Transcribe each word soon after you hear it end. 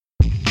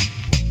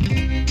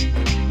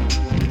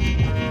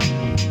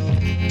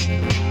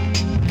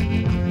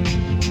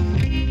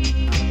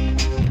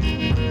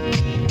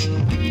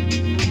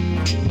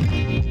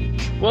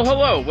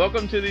Hello,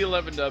 welcome to the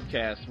 11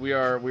 Dubcast. We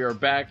are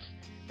back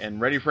and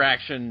ready for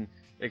action.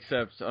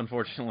 Except,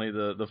 unfortunately,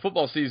 the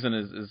football season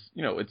is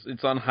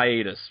it's on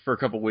hiatus for a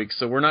couple weeks,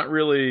 so we're not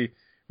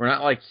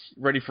like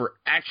ready for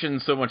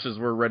action so much as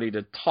we're ready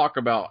to talk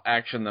about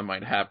action that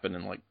might happen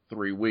in like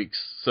 3 weeks.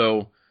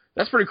 So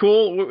that's pretty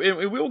cool.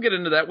 We will get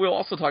into that. We'll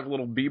also talk a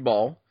little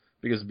b-ball,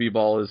 because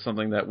b-ball is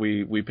something that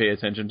we pay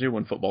attention to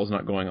when football is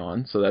not going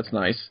on. So that's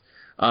nice.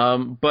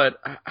 But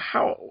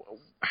how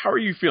are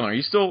you feeling? Are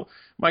you still,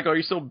 Michael? Are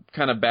you still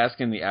kind of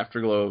basking in the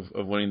afterglow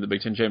of winning the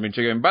Big Ten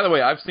championship game? By the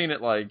way, I've seen it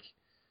like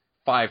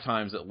 5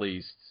 times at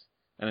least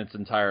in its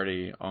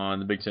entirety on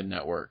the Big Ten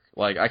Network.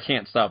 Like, I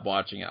can't stop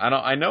watching it.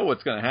 I know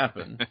what's going to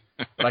happen,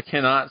 but I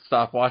cannot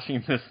stop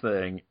watching this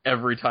thing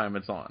every time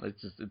it's on.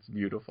 It's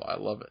beautiful. I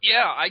love it.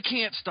 Yeah, I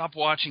can't stop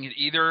watching it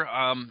either.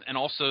 And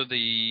also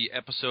the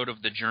episode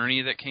of The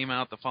Journey that came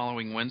out the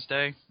following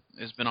Wednesday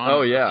has been on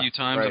a few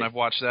times, right. And I've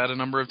watched that a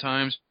number of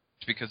times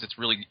because it's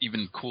really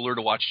even cooler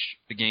to watch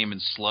the game in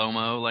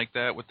slow-mo like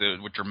that with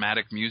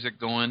dramatic music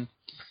going.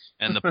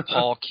 And the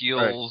Paul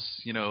Keels,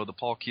 right. The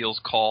Paul Keels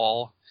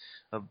call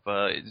of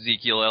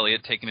Ezekiel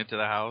Elliott taking it to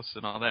the house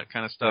and all that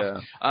kind of stuff.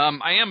 Yeah.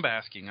 I am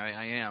basking.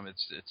 I am.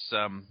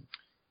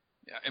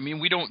 I mean,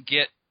 we don't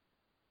get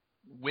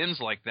wins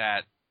like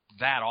that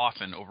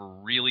often over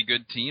really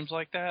good teams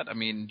like that. I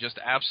mean, just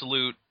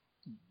absolute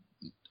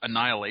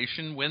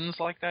annihilation wins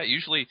like that.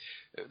 Usually,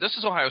 this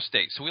is Ohio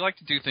State, so we like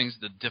to do things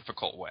the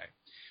difficult way.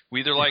 We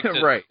either like to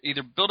right.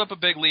 either build up a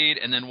big lead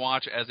and then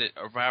watch as it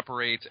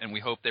evaporates and we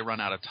hope they run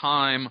out of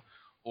time,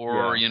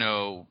 or,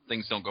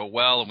 things don't go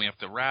well and we have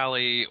to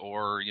rally,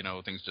 or,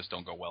 things just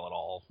don't go well at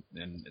all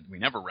and we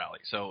never rally.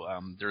 So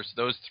there's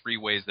those 3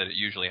 ways that it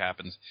usually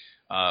happens.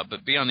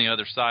 But be on the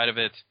other side of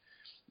it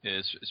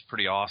is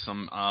pretty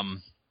awesome.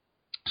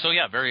 So,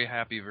 yeah, very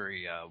happy,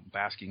 very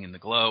basking in the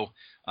glow,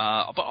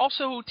 but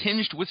also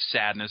tinged with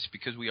sadness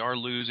because we are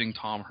losing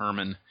Tom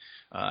Herman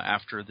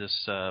after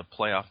this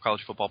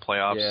college football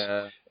playoffs.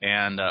 Yeah.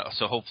 And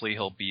so hopefully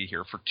he'll be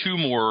here for 2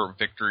 more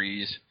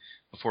victories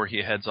before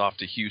he heads off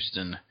to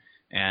Houston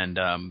and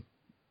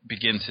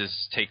begins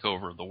his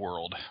takeover of the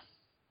world.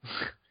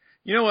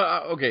 You know what?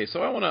 Okay,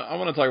 so I want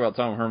to talk about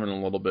Tom Herman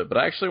a little bit, but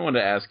I actually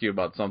wanted to ask you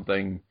about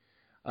something.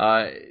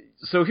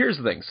 So here's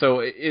the thing.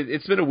 So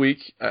it's been a week.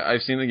 I've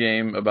seen the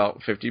game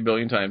about 50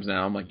 billion times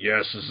now. I'm like,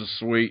 yes, this is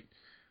sweet.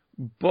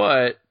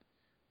 But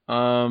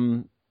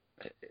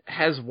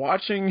has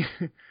watching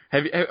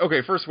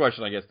okay, first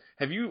question, I guess.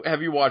 Have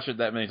you watched it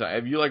that many times?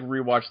 Have you like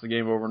rewatched the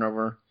game over and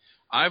over?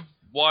 I've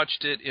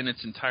watched it in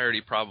its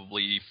entirety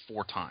probably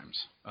 4 times.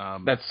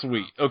 That's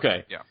sweet.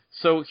 Okay. Yeah.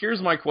 So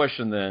here's my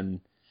question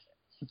then.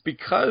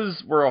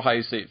 Because we're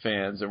Ohio State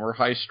fans and we're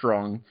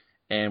high-strung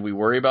and we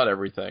worry about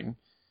everything,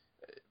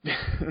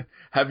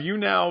 have you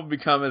now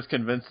become as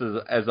convinced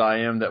as I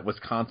am that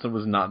Wisconsin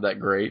was not that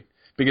great?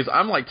 Because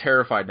I'm like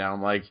terrified now.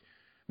 I'm like,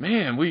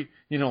 man,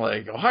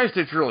 like Ohio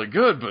State's really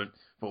good, but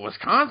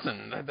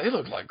Wisconsin, they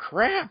look like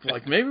crap.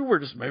 Like maybe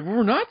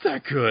we're not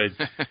that good.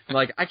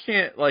 Like I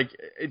can't, like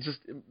it just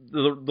the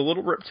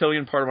little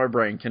reptilian part of my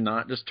brain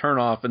cannot just turn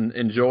off and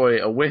enjoy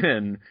a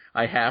win.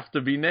 I have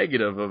to be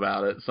negative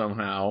about it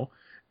somehow.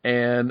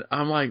 And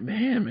I'm like,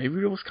 man,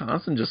 maybe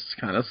Wisconsin just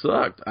kind of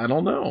sucked. I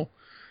don't know.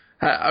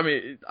 I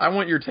mean, I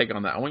want your take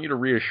on that. I want you to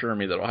reassure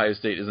me that Ohio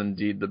State is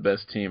indeed the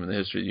best team in the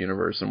history of the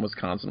universe, and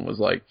Wisconsin was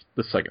like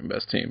the second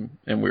best team,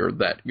 and we were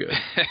that good.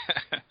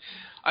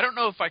 I don't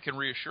know if I can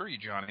reassure you,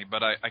 Johnny,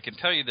 but I can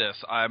tell you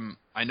this.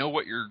 I know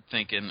what you're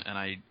thinking, and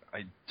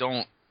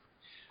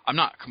I'm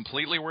not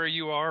completely where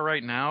you are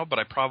right now, but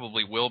I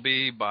probably will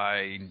be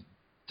by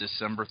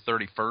December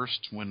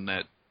 31st when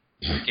that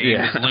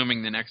game is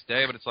looming the next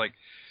day. But it's like,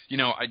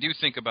 I do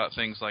think about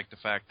things like the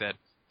fact that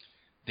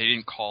they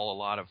didn't call a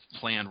lot of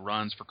planned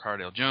runs for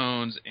Cardale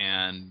Jones,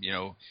 and,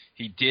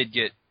 he did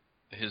get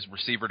his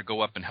receiver to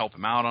go up and help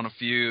him out on a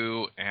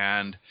few,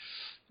 and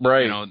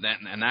right.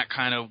 That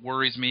kind of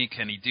worries me.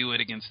 Can he do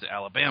it against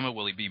Alabama?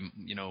 Will he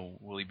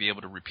be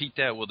able to repeat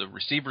that? Will the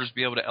receivers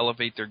be able to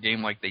elevate their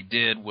game like they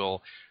did?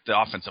 Will the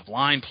offensive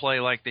line play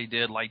like they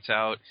did, lights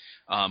out?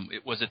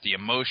 Was it the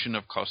emotion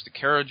of Costa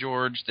Cara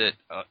George that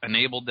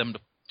enabled them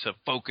to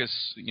focus,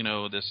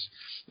 this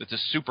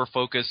super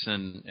focus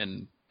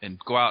and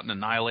go out and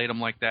annihilate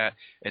them like that?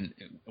 And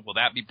will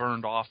that be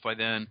burned off by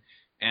then?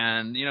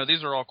 And,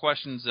 these are all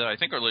questions that I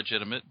think are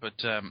legitimate,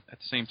 but at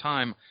the same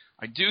time,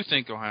 I do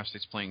think Ohio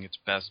State's playing its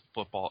best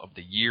football of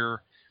the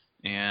year.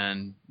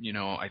 And,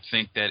 I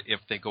think that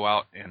if they go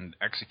out and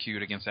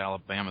execute against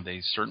Alabama,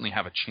 they certainly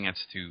have a chance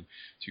to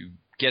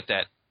get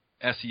that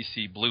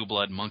SEC blue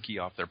blood monkey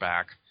off their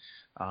back.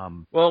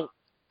 Well,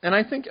 and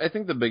I think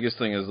the biggest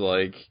thing is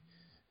like,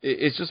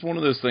 it's just one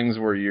of those things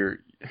where you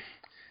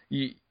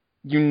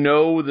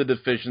the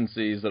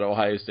deficiencies that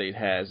Ohio State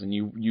has, and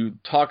you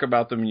talk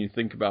about them and you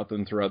think about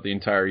them throughout the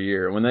entire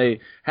year. When they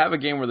have a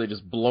game where they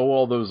just blow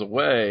all those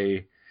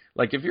away,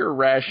 like if you're a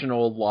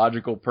rational,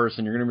 logical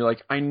person, you're going to be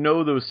like, I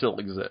know those still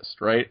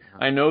exist, right?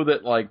 I know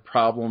that like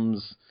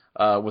problems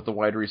with the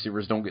wide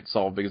receivers don't get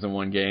solved because of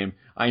one game.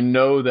 I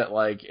know that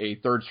like a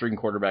third string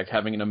quarterback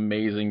having an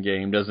amazing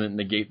game doesn't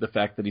negate the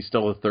fact that he's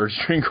still a third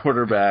string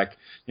quarterback,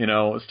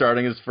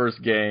 starting his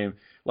first game.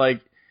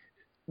 Like,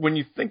 when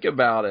you think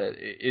about it,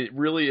 it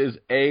really is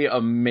A,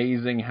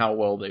 amazing how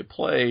well they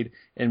played,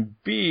 and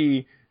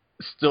B,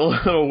 still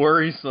a little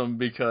worrisome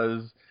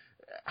because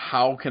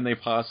how can they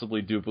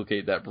possibly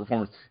duplicate that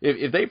performance?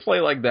 If they play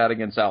like that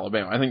against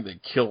Alabama, I think they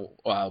kill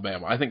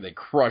Alabama. I think they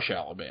crush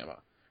Alabama,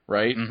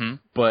 right? Mm-hmm.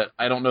 But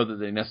I don't know that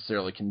they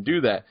necessarily can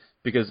do that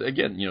because,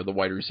 again, the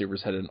wide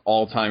receivers had an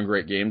all-time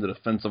great game. The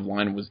defensive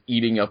line was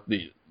eating up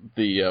the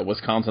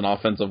Wisconsin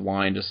offensive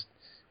line just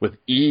with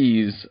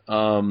ease.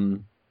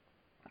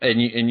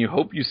 And you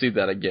hope you see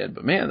that again,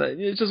 but man,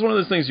 it's just one of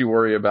those things you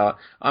worry about.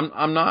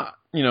 I'm not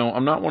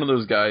one of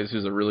those guys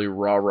who's a really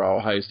rah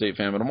Ohio State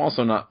fan, but I'm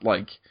also not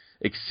like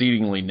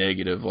exceedingly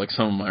negative like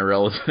some of my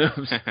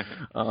relatives.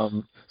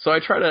 So I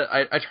try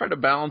to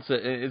balance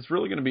it. It's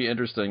really going to be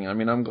interesting. I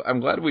mean,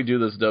 I'm glad we do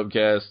this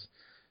Dubcast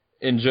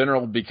in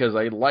general because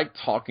I like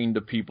talking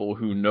to people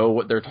who know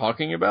what they're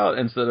talking about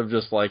instead of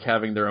just like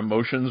having their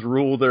emotions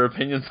rule their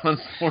opinions on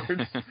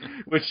sports,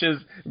 which is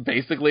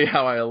basically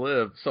how I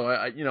live. So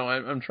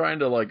I'm trying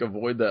to like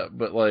avoid that,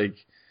 but like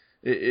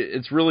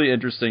it's really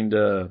interesting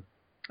to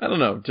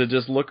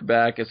just look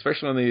back,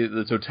 especially on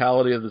the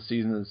totality of the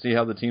season and see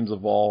how the team's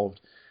evolved.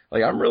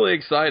 Like, I'm really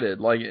excited,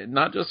 like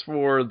not just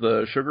for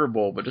the Sugar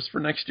Bowl, but just for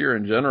next year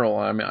in general.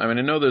 I mean, I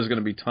know there's going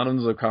to be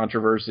tons of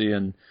controversy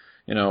and,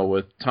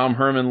 with Tom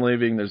Herman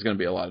leaving, there's going to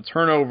be a lot of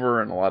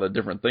turnover and a lot of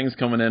different things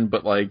coming in.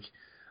 But, like,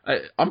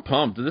 I'm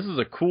pumped. This is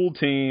a cool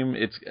team.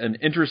 It's an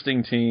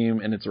interesting team,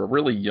 and it's a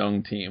really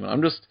young team.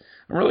 I'm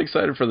really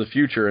excited for the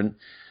future. And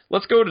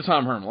let's go to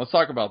Tom Herman. Let's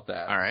talk about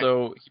that. All right.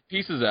 So he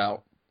pieces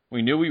out.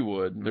 We knew he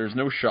would. There's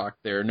no shock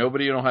there.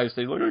 Nobody in Ohio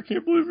State, like, I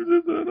can't believe he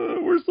did that.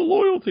 Where's the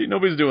loyalty?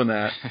 Nobody's doing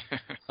that.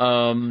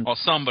 Well,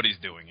 somebody's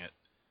doing it.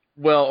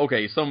 Well,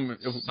 okay,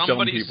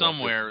 somebody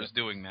somewhere is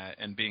doing that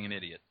and being an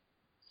idiot.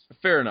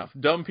 Fair enough.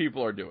 Dumb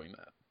people are doing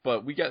that.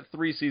 But we got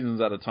 3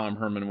 seasons out of Tom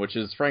Herman, which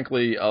is,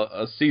 frankly,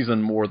 a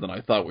season more than I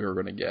thought we were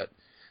going to get.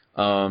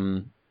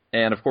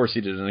 And, of course,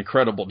 he did an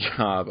incredible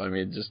job. I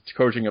mean, just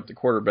coaching up the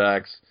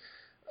quarterbacks.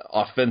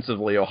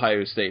 Offensively,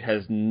 Ohio State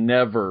has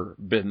never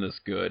been this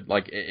good.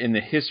 Like, in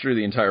the history of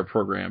the entire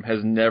program,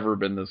 has never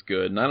been this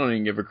good. And I don't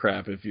even give a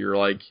crap if you're,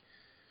 like...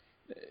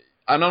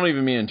 I don't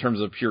even mean in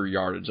terms of pure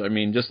yardage. I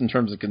mean just in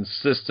terms of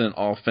consistent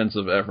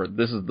offensive effort.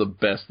 This is the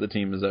best the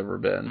team has ever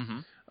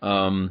been.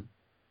 Mm-hmm.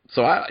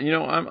 So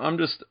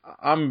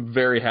I'm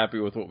very happy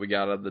with what we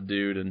got out of the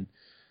dude, and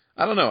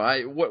I don't know.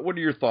 What are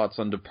your thoughts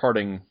on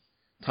departing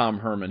Tom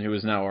Herman, who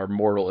is now our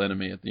mortal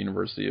enemy at the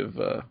University of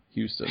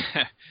Houston?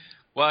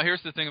 Well,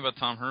 here's the thing about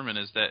Tom Herman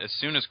is that as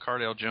soon as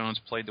Cardale Jones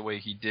played the way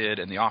he did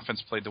and the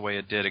offense played the way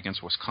it did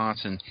against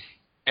Wisconsin,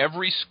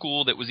 every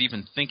school that was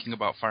even thinking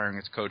about firing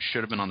its coach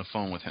should have been on the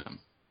phone with him.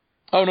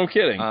 Oh, no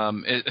kidding.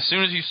 As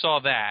soon as you saw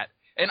that,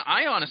 and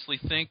I honestly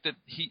think that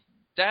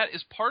that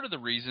is part of the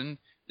reason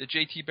that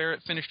J.T.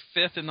 Barrett finished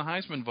 5th in the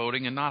Heisman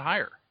voting and not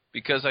higher.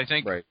 Because I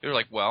think they're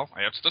like, well,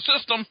 it's the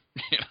system,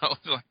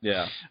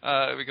 Yeah.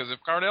 Because if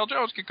Cardale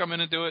Jones could come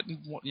in and do it,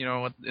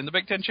 in the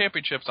Big Ten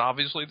championships,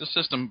 obviously the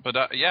system. But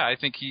I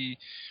think he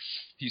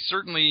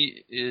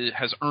certainly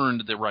has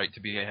earned the right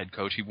to be a head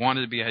coach. He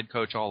wanted to be a head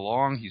coach all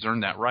along. He's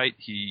earned that right.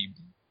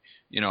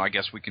 I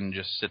guess we can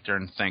just sit there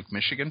and thank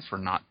Michigan for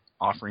not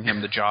offering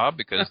him the job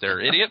because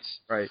they're idiots.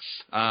 Right.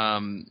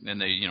 And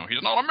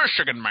he's not a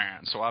Michigan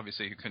man, so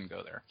obviously he couldn't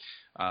go there.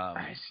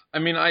 I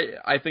mean,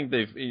 I think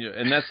they've,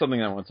 and that's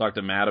something I want to talk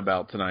to Matt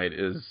about tonight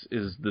is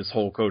this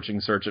whole coaching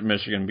search at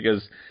Michigan,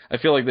 because I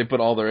feel like they put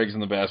all their eggs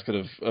in the basket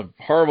of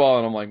Harbaugh,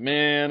 and I'm like,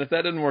 man, if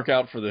that didn't work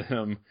out for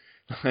them,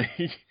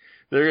 like,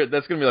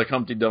 that's going to be like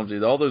Humpty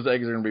Dumpty. All those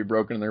eggs are going to be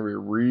broken, and they're going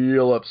to be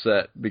real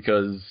upset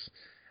because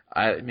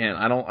I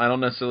don't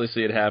necessarily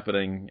see it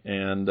happening.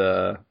 And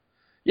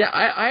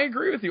I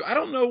agree with you. I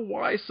don't know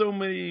why so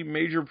many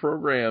major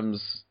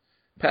programs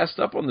passed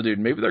up on the dude.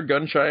 Maybe they're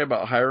gun shy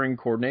about hiring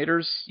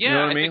coordinators. Yeah, you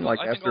know what I mean? Think, like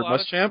I after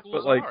Muschamp,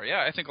 but like,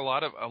 I think a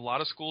lot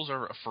of schools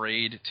are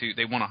afraid to.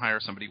 They want to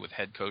hire somebody with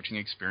head coaching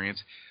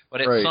experience,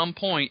 but at some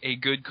point, a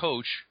good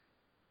coach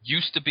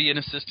used to be an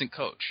assistant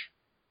coach.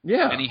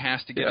 Yeah, and he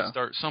has to get a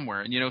start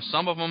somewhere. And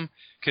some of them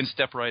can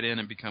step right in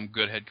and become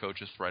good head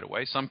coaches right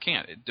away. Some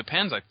can't. It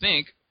depends, I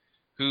think,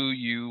 who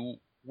you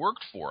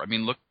worked for. I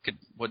mean, look at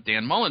what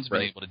Dan Mullen's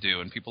been able to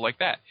do and people like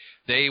that.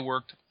 They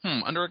worked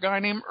under a guy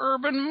named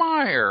Urban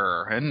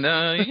Meyer, and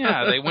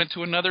they went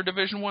to another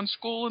Division I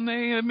school and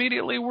they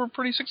immediately were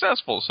pretty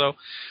successful. So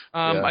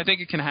I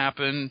think it can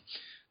happen.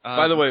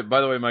 By the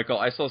way, Michael,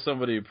 I saw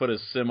somebody put a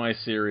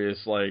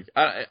semi-serious, like,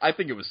 I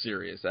think it was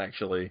serious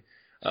actually,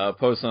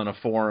 post on a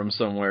forum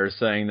somewhere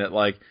saying that,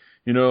 like,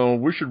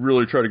 we should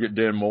really try to get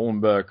Dan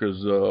Mullen back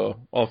as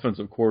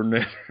offensive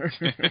coordinator.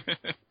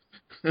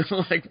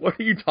 Like, what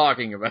are you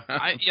talking about?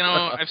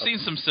 I've seen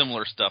some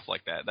similar stuff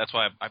like that. That's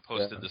why I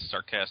posted this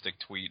sarcastic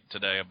tweet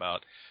today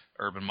about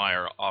Urban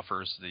Meyer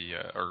offers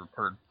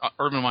or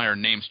Urban Meyer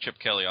names Chip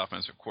Kelly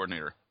offensive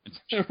coordinator.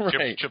 And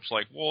Right. Chip's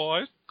like,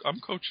 well, I'm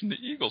coaching the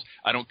Eagles.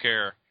 I don't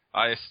care.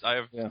 I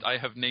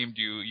have named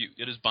you.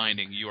 It is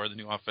binding. You are the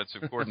new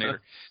offensive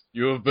coordinator.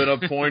 You have been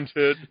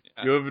appointed.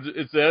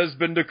 It has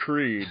been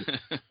decreed.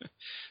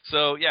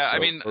 So yeah, so I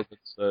mean, Urban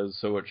says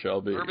so it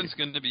shall be. Urban's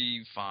going to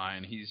be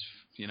fine. He's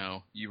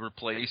you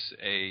replace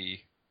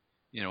a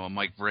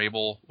Mike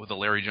Vrabel with a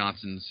Larry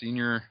Johnson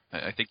Sr.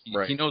 I think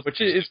he knows.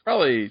 Which is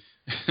probably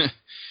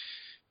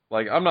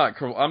like I'm not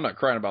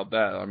crying about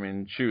that. I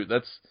mean, shoot,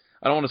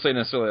 I don't want to say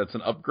necessarily that's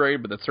an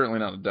upgrade, but that's certainly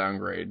not a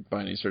downgrade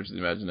by any stretch of the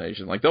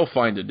imagination. Like, they'll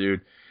find a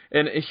dude.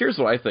 And here's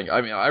what I think. I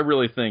mean, I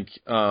really think,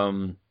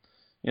 they're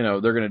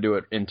going to do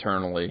it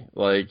internally.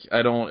 Like,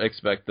 I don't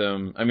expect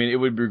them. I mean, it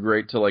would be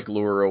great to, like,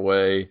 lure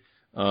away,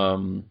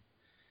 the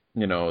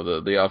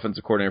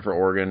offensive coordinator for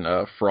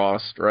Oregon,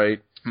 Frost,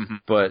 right? Mm-hmm.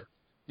 But,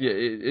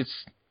 yeah,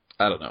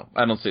 I don't know.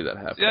 I don't see that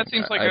happening. That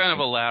seems like kind of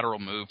a lateral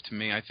move to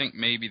me. I think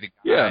maybe the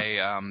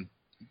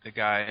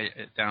guy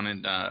down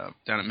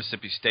at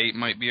Mississippi State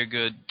might be a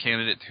good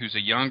candidate, who's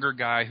a younger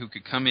guy who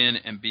could come in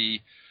and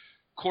be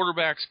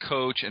quarterback's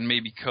coach and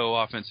maybe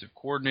co-offensive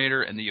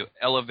coordinator, and then you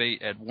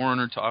elevate Ed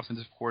Warner to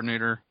offensive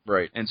coordinator.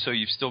 Right. And so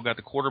you've still got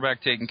the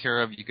quarterback taken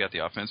care of. You've got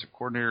the offensive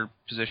coordinator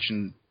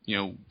position,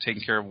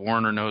 taken care of.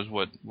 Warner knows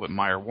what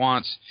Meyer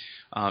wants.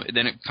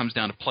 Then it comes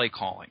down to play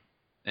calling.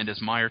 And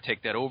does Meyer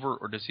take that over,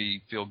 or does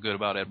he feel good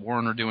about Ed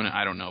Warner doing it?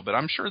 I don't know. But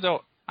I'm sure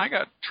I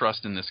got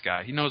trust in this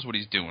guy. He knows what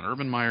he's doing.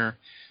 Urban Meyer,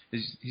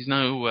 he's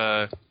not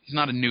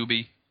a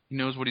newbie. He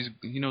knows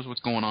what's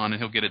going on, and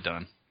he'll get it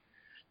done.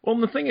 Well,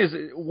 and the thing is,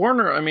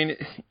 Warner, I mean,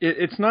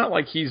 it's not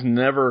like he's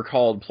never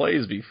called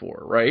plays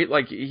before, right?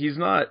 Like, he's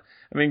not,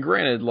 I mean,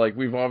 granted, like,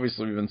 we've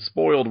obviously been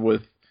spoiled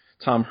with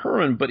Tom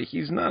Herman, but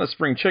he's not a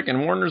spring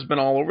chicken. Warner's been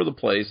all over the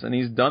place, and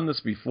he's done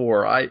this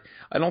before. I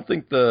don't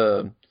think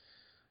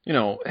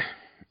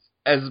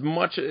as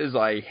much as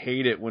I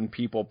hate it when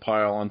people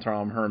pile on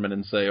Tom Herman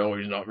and say, oh,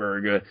 he's not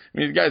very good. I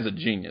mean, the guy's a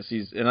genius.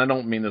 And I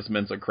don't mean this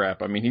mince of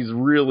crap. I mean, he's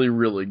really,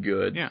 really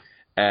good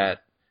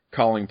at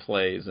calling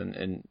plays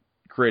and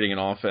creating an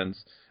offense.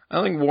 I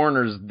don't think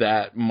Warner's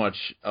that much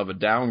of a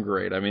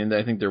downgrade. I mean,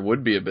 I think there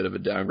would be a bit of a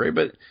downgrade,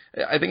 but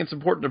I think it's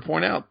important to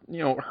point out,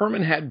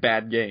 Herman had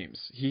bad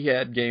games. He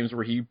had games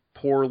where he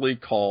poorly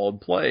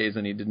called plays,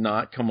 and he did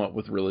not come up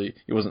with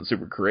he wasn't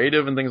super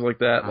creative and things like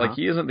that. Like,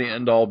 he isn't the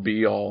end-all,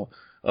 be-all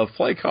of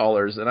play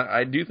callers, and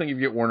I do think if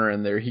you get Warner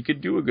in there, he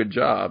could do a good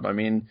job. I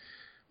mean,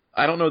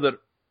 I don't know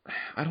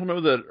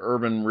that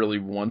Urban really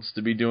wants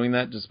to be doing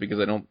that, just because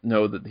I don't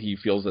know that he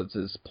feels that's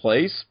his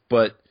place,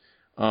 but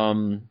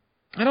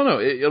I don't know.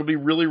 It'll be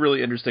really,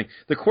 really interesting.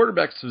 The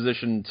quarterback's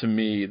position to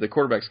me, the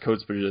quarterback's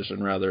coach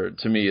position rather,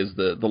 to me is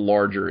the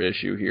larger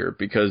issue here,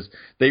 because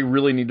they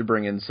really need to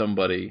bring in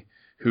somebody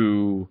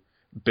who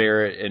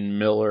Barrett and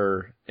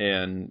Miller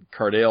and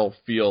Cardale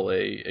feel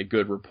a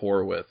good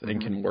rapport with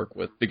and can work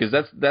with, because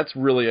that's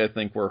really, I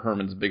think, where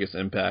Herman's biggest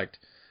impact,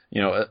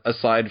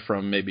 aside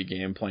from maybe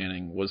game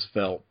planning, was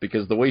felt,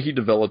 because the way he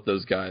developed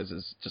those guys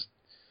is just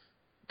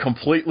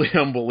completely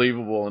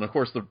unbelievable. And of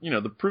course,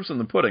 the proof's in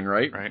the pudding,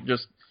 right?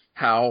 Just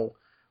how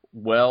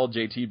well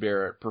JT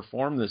Barrett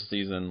performed this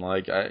season.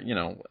 Like,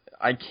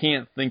 I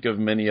can't think of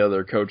many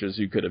other coaches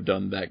who could have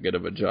done that good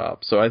of a job.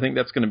 So I think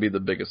that's going to be the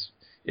biggest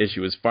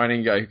issue, is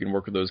finding a guy who can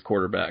work with those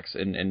quarterbacks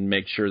and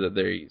make sure that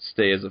they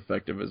stay as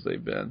effective as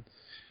they've been.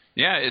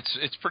 Yeah,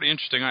 it's pretty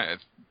interesting.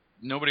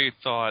 Nobody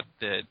thought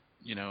that,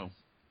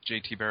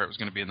 JT Barrett was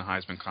going to be in the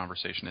Heisman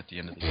conversation at the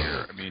end of the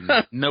year. I mean,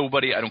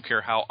 nobody, I don't care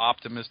how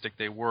optimistic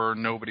they were,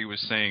 nobody was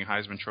saying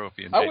Heisman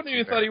Trophy. And I wouldn't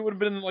even thought he would have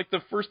been in, like,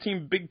 the first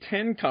team Big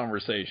Ten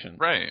conversation.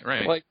 Right.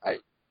 Like,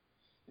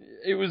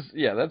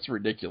 that's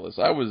ridiculous.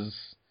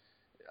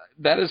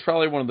 That is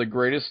probably one of the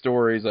greatest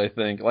stories, I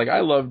think. Like,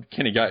 I loved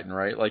Kenny Guyton,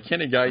 right? Like,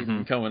 Kenny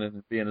Guyton coming in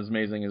and being as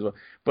amazing as well.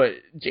 But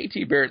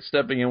JT Barrett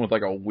stepping in with,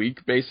 like, a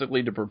week,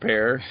 basically, to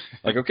prepare.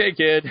 Like, okay,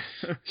 kid,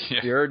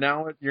 you're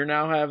now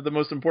have the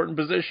most important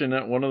position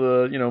at one of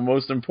the,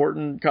 most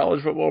important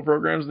college football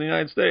programs in the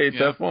United States.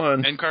 Have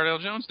fun. And Cardale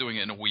Jones doing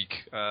it in a week.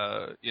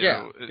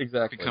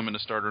 Exactly. Becoming a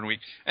starter in a week.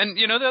 And,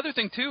 the other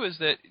thing, too, is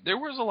that there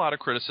was a lot of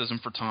criticism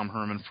for Tom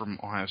Herman from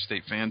Ohio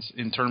State fans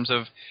in terms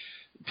of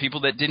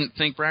people that didn't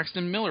think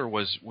Braxton Miller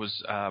was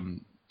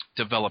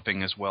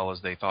developing as well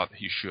as they thought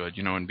he should,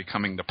 and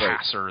becoming the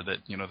passer that,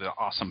 the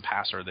awesome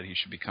passer that he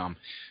should become.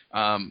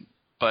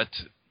 But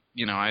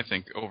I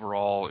think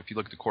overall, if you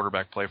look at the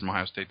quarterback play from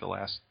Ohio State the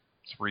last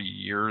 3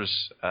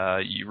 years,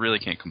 you really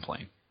can't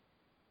complain.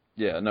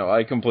 Yeah, no,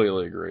 I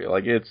completely agree.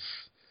 Like,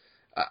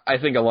 I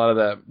think a lot of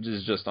that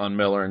is just on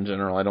Miller in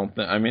general. I'm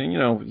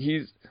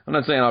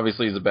not saying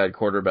obviously he's a bad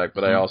quarterback,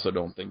 but I also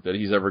don't think that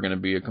he's ever going to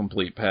be a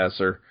complete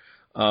passer.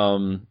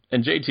 And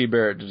JT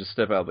Barrett to just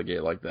step out of the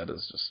gate like that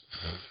is just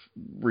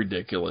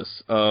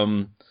ridiculous.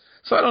 So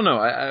I don't know.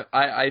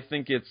 I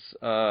think it's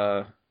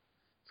going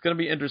to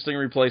be interesting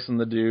replacing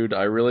the dude.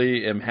 I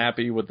really am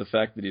happy with the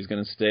fact that he's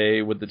going to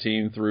stay with the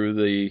team through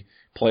the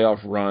playoff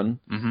run,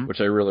 mm-hmm. which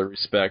I really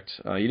respect.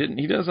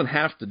 He doesn't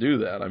have to do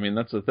that. I mean,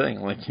 that's the thing.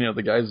 Like,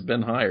 the guy's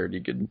been hired.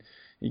 He can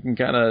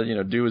kind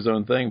of, do his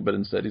own thing, but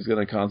instead he's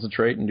going to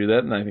concentrate and do that,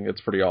 and I think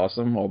that's pretty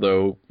awesome.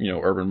 Although,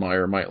 Urban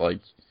Meyer might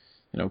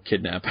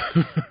kidnap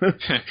him,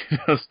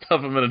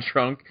 stuff him in a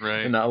trunk,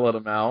 right, and not let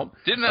him out.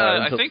 Didn't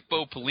I think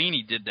Bo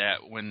Pelini did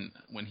that when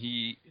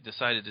he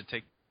decided to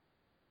take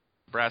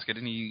Nebraska?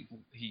 Didn't he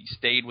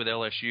stayed with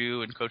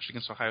LSU and coached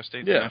against Ohio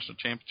State in the national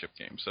championship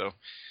game? So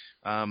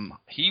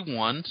he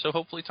won. So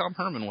hopefully Tom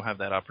Herman will have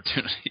that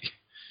opportunity.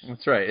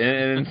 That's right,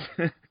 and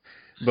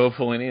Bo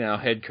Pelini, now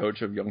head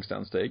coach of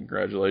Youngstown State.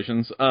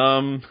 Congratulations.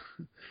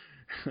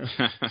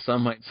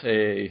 Some might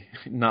say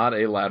not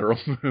a lateral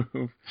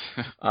move.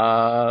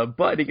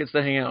 But he gets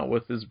to hang out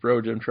with his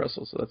bro, Jim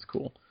Tressel, so that's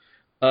cool.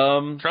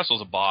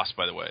 Tressel's a boss,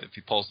 by the way, if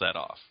he pulls that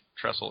off.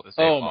 Tressel is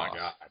a boss. Oh, my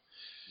God.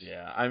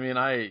 Yeah,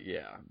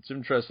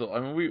 Jim Tressel,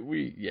 I'm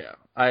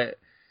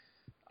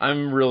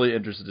really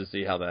interested to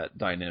see how that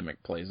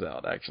dynamic plays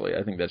out, actually.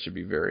 I think that should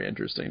be very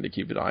interesting to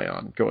keep an eye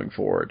on going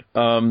forward.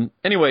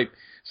 Anyway,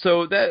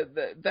 so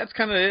that's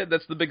kind of it.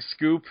 That's the big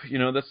scoop.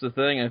 That's the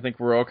thing. I think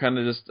we're all kind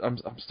of just, I'm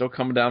still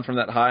coming down from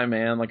that high,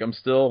 man. Like, I'm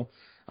still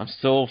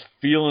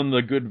feeling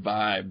the good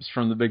vibes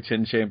from the Big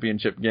Ten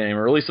championship game,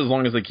 or at least as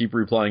long as they keep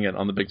replaying it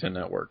on the Big Ten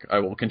Network. I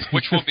will continue.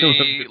 Which will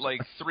be like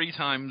 3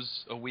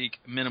 times a week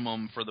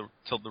minimum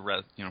till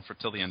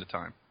the end of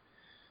time.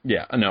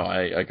 Yeah, no,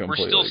 I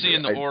completely We're still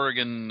seeing agree. the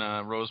Oregon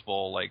Rose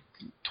Bowl like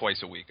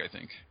twice a week, I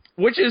think.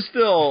 Which is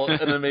still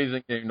an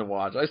amazing game to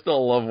watch. I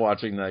still love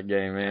watching that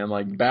game, man.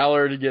 Like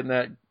Ballard getting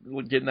that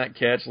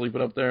catch,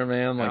 leaping up there,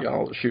 man. Like,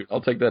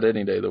 I'll take that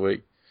any day of the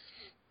week.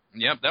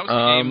 Yep, that was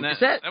the game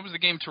that was the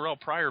game Terrell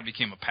Pryor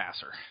became a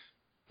passer.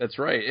 That's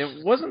right.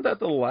 It wasn't that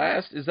the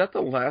last. Is that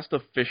the last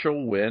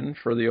official win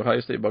for the Ohio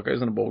State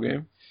Buckeyes in a bowl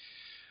game?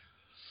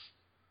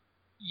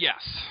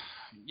 Yes.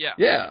 Yeah.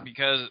 Yeah.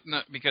 Because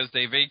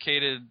they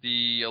vacated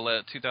the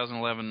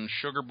 2011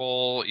 Sugar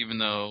Bowl, even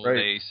though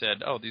they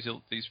said, these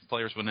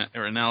players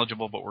are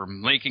ineligible, but we're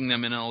making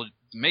them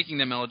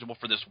eligible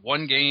for this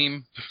one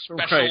game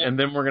special. Right, and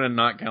then we're going to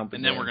not count the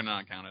game. And then we're going to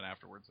not count it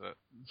afterwards.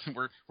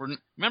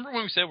 Remember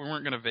when we said we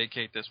weren't going to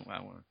vacate this?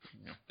 Well,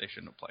 they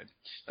shouldn't have played.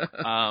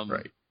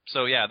 Right.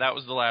 So yeah, that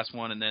was the last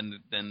one, and then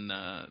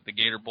the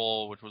Gator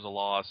Bowl, which was a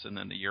loss, and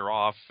then the year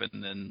off,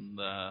 and then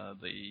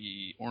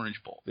the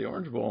Orange Bowl. The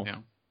Orange Bowl. Yeah.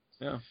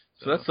 Yeah.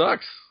 So that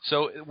sucks.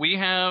 So we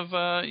have,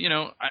 I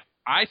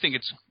think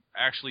it's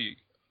actually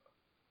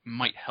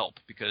might help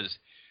because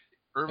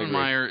Urban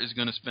Meyer is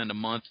going to spend a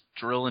month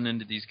drilling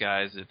into these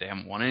guys that they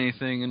haven't won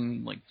anything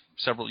in like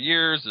several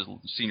years. The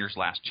seniors'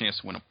 last chance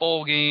to win a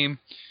bowl game.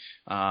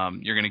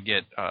 You're going to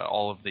get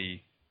all of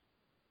the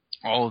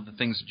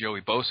things that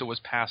Joey Bosa was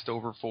passed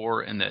over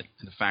for, and the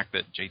fact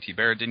that J.T.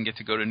 Barrett didn't get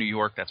to go to New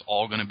York. That's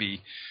all going to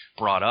be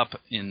brought up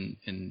in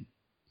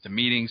the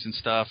meetings and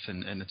stuff,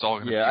 and it's all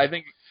going to be. I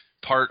think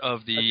part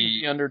of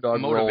the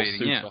underdog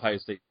motivating role suits Ohio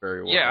State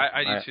very well. Yeah,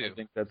 I do too. I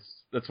think that's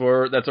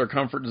our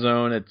comfort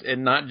zone.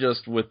 And not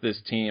just with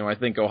this team. I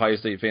think Ohio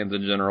State fans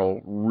in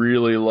general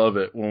really love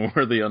it when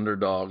we're the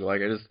underdog.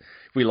 Like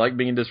we like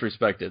being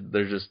disrespected.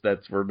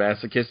 We're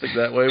masochistic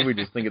that way. We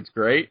just think it's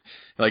great.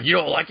 Like, you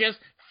don't like us?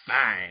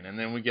 Fine. And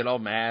then we get all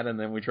mad, and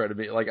then we try to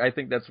be like, I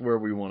think that's where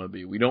we want to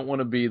be. We don't want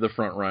to be the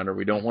front runner.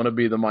 We don't want to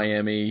be the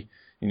Miami.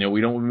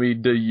 We don't want to be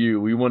the U.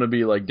 We want to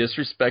be like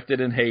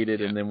disrespected and hated,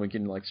 and then we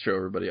can like show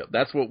everybody up.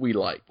 That's what we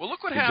like. Well,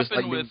 look what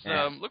happened with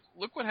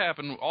look what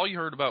happened. All you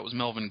heard about was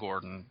Melvin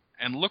Gordon,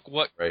 and look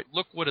what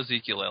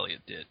Ezekiel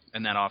Elliott did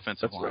in that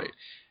offensive line. Right.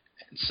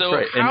 So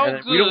how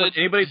good? We don't want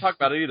anybody to talk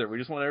about it either. We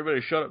just want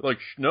everybody to shut up. Like,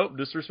 nope,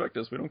 disrespect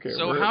us. We don't care.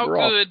 So how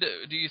good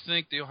do you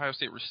think the Ohio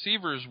State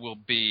receivers will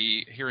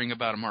be hearing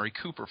about Amari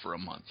Cooper for a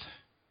month?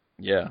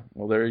 Yeah.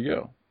 Well, there you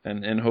go.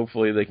 And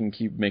hopefully they can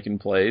keep making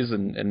plays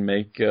and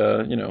make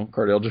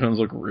Cardale Jones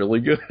look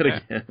really good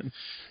again.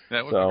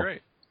 That would be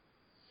great.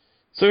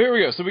 So here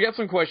we go. So we got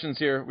some questions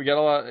here. We got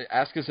a lot.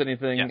 Ask Us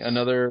Anything. Yes.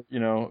 Another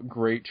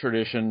great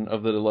tradition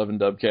of the 11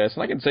 Dubcast,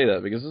 and I can say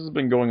that because this has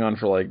been going on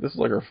for this is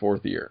like our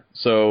 4th year.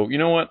 So you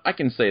know what? I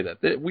can say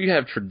that we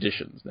have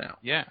traditions now.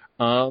 Yeah.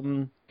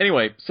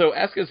 Anyway, so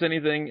Ask Us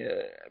Anything.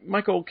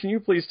 Michael, can you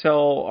please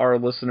tell our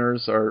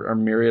listeners, our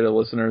myriad of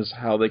listeners,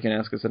 how they can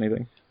ask us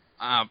anything?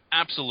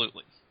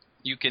 Absolutely.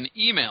 You can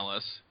email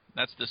us.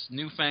 That's this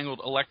newfangled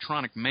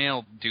electronic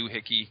mail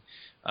doohickey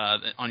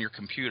on your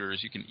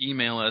computers. You can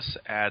email us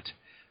at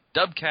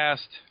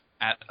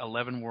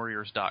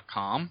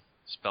dubcast@11warriors.com.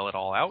 Spell it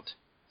all out.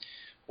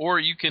 Or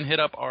you can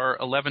hit up our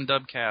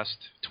 11Dubcast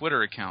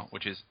Twitter account,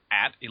 which is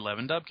at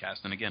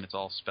 11Dubcast. And again, it's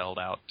all spelled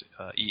out,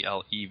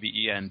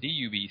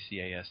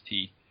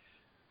 ELEVENDUBCAST.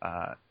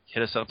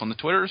 Hit us up on the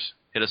Twitters.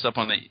 Hit us up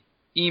on the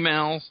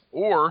emails.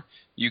 Or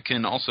you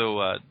can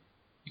also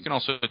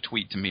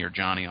tweet to me or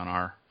Johnny on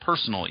our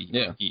personal,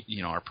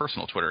 our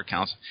personal Twitter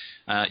accounts.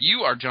 You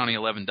are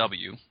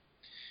Johnny11W.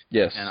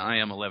 Yes. And I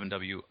am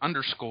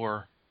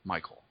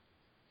 11W_Michael.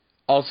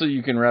 Also,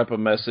 you can wrap a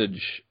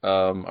message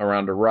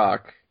around a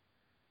rock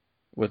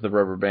with a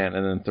rubber band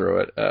and then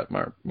throw it at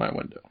my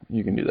window.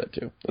 You can do that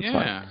too. That's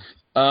fine.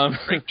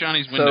 Break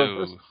Johnny's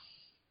window.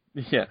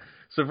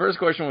 So first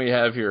question we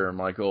have here,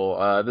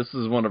 Michael. This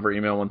is one of our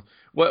email ones.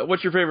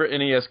 What's your favorite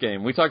NES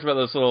game? We talked about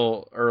this a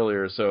little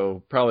earlier,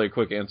 so probably a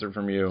quick answer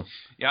from you.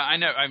 Yeah, I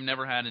know. I've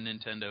never had a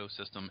Nintendo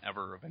system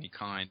ever of any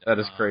kind. That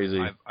is crazy.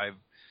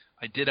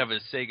 I did have a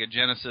Sega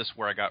Genesis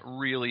where I got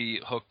really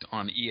hooked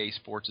on EA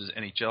Sports'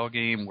 NHL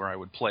game where I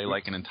would play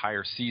like an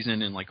entire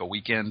season in like a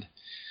weekend.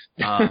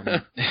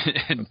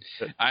 And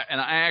I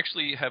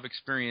actually have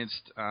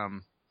experienced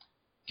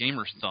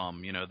gamer's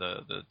thumb,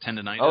 the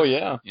tendonitis. Oh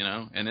yeah,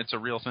 and it's a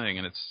real thing,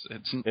 and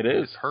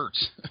it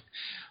hurts.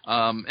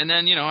 And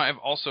then I've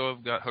also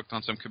got hooked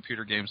on some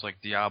computer games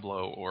like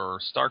Diablo or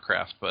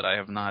StarCraft, but I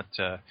have not.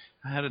 I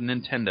had a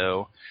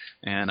Nintendo,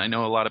 and I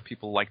know a lot of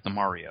people like the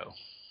Mario.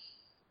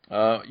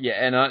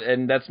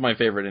 And that's my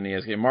favorite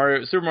NES game.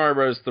 Super Mario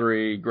Bros.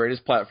 3,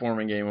 greatest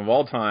platforming game of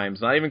all time.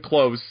 It's not even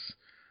close.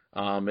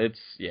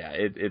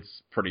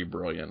 It's pretty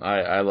brilliant.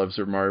 I love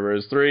Super Mario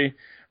Bros. 3.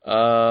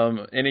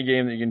 Any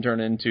game that you can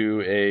turn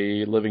into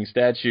a living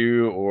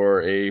statue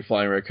or a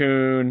flying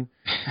raccoon,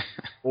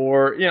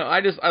 or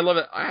I love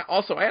it. I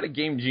had a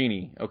Game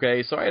Genie.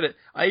 Okay, so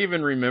I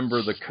even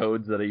remember the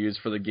codes that I used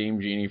for the Game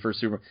Genie for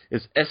Super.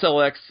 It's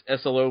SLX,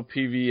 SLO,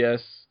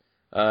 PVS,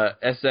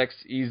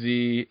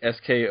 SXEZ,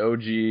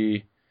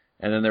 SKOG,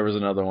 and then there was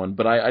another one.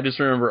 But I just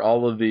remember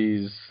all of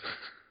these.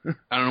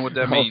 I don't know what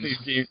that means.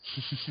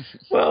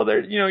 Well,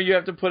 you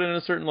have to put in a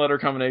certain letter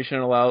combination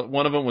and allow.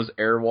 One of them was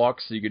airwalk,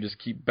 so you could just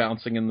keep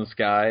bouncing in the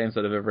sky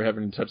instead of ever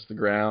having to touch the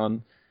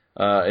ground.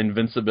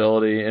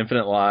 Invincibility,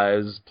 infinite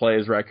lives, play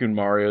as Raccoon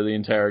Mario the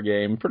entire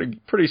game.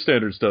 Pretty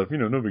standard stuff.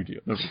 No big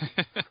deal.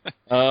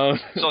 So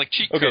like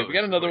cheat codes. Okay, we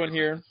got another one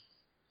here.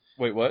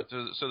 Wait, what?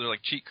 So they're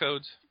like cheat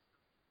codes?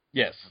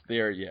 Yes, they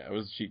are. Yeah, it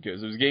was cheat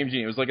codes. It was Game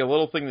Genie. It was like a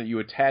little thing that you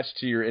attached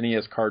to your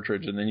NES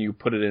cartridge, and then you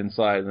put it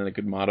inside, and then it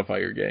could modify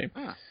your game.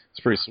 It's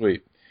pretty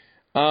sweet.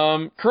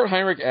 Kurt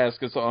Heinrich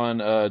asked us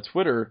on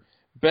Twitter,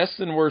 best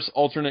and worst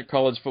alternate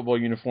college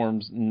football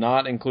uniforms,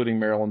 not including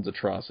Maryland's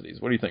atrocities.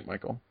 What do you think,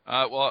 Michael?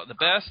 Well, the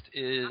best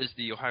is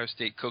the Ohio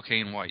State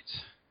cocaine whites.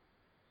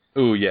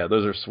 Ooh, yeah,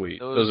 those are sweet.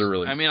 Those are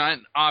really. I mean,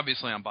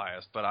 obviously I'm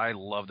biased, but I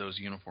love those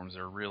uniforms.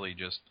 They're really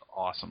just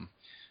awesome.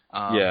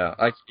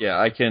 I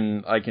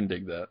can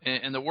dig that.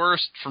 And the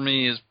worst for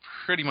me is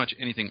pretty much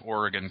anything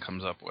Oregon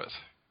comes up with.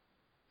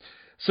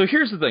 So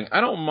here's the thing. I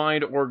don't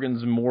mind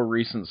Oregon's more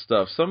recent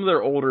stuff. Some of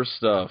their older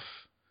stuff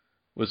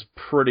was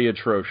pretty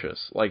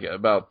atrocious. Like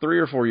about 3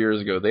 or 4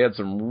 years ago, they had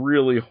some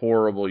really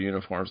horrible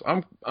uniforms.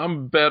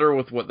 I'm better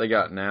with what they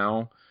got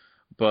now,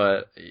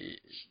 but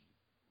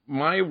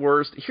my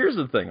worst. Here's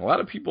the thing. A lot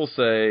of people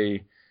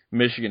say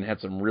Michigan had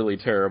some really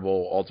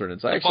terrible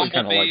alternates. I actually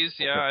kind of like.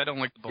 I don't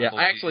like the Bumblebees. Yeah,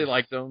 I actually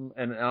like them,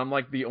 and I'm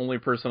like the only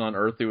person on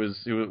earth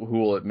who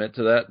will admit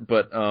to that.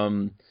 But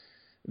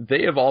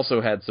they have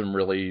also had some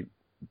really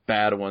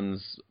bad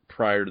ones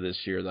prior to this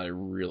year that I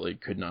really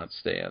could not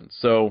stand.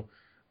 So,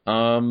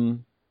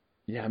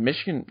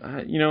 Michigan.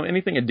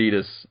 Anything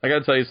Adidas. I got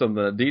to tell you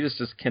something. Adidas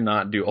just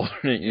cannot do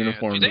alternate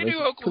uniforms. Do they do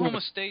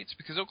Oklahoma State's?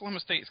 Because Oklahoma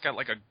State's got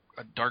like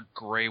a dark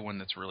gray one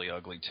that's really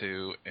ugly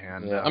too.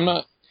 And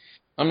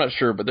I'm not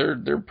sure, but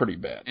they're pretty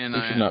bad. And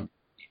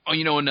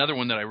another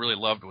one that I really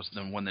loved was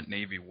the one that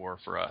Navy wore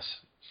for us.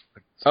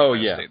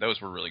 State.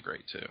 Those were really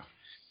great too.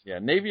 Yeah,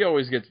 Navy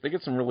always get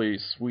some really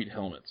sweet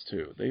helmets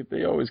too.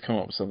 They always come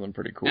up with something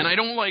pretty cool. And I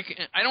don't like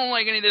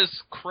any of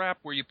this crap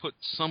where you put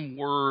some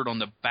word on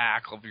the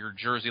back of your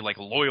jersey like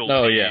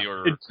loyalty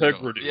or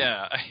integrity.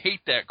 I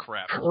hate that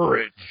crap.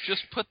 Courage.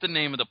 Just put the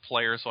name of the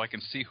player so I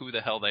can see who the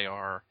hell they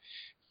are.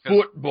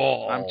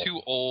 Football. I'm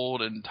too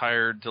old and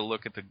tired to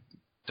look at the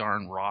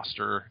darn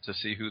roster to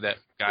see who that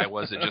guy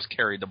was that just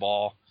carried the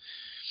ball.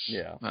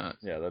 Yeah,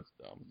 that's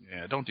dumb.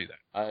 Yeah, don't do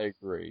that. I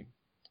agree.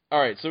 All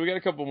right, so we got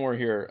a couple more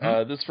here.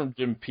 This is from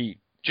Jim Pete.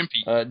 Jim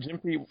Pete. Jim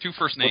Pete. Two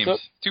first names.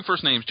 Two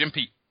first names. Jim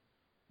Pete.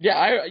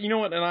 Yeah, you know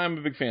what? And I'm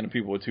a big fan of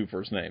people with two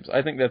first names.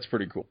 I think that's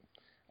pretty cool.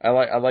 I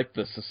like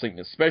the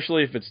succinctness,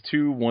 especially if it's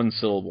 2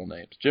 one-syllable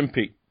names. Jim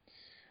Pete.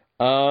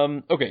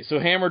 Okay, so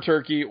ham or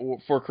turkey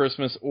for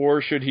Christmas,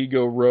 or should he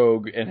go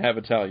rogue and have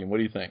Italian? What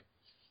do you think?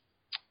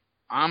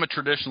 I'm a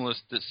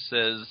traditionalist that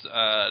says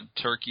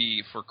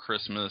turkey for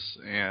Christmas,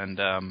 and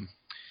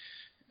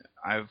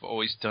I've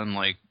always done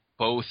like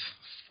both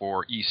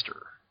for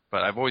Easter,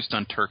 but I've always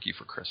done turkey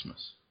for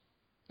Christmas.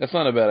 That's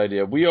not a bad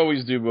idea. We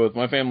always do both.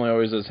 My family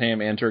always does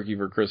ham and turkey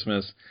for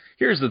Christmas.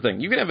 Here's the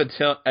thing. You can have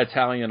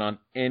Italian on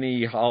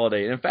any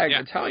holiday. In fact,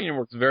 Italian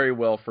works very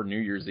well for New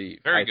Year's Eve.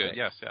 Very good.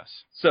 Yes.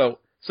 So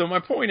my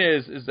point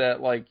is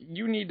that, like,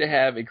 you need to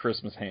have a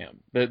Christmas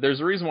ham. There's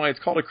a reason why it's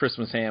called a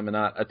Christmas ham and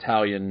not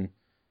Italian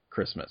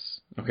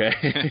Christmas. Okay?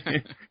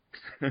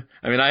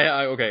 I mean,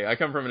 I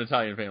come from an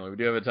Italian family. We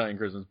do have Italian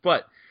Christmas.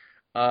 But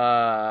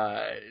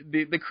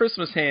the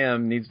Christmas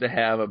ham needs to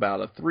have about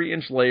a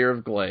 3-inch layer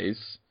of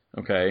glaze.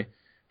 Okay,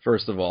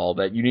 first of all,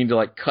 that you need to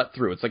like cut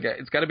through.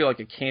 It's got to be like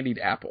a candied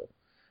apple,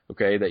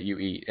 okay, that you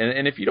eat.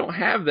 And if you don't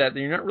have that,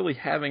 then you're not really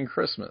having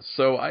Christmas.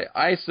 So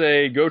I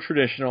say go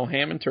traditional,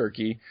 ham and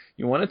turkey.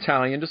 You want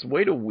Italian, just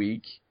wait a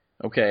week,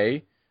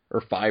 okay?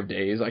 or 5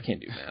 days. I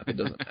can't do math. It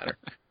doesn't matter.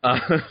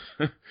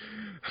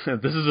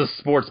 This is a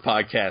sports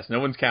podcast. No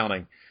one's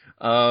counting.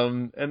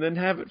 And then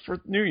have it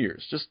for New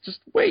Year's. Just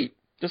wait.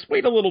 Just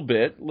wait a little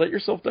bit. Let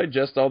yourself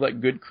digest all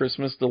that good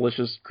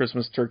delicious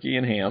Christmas turkey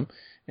and ham,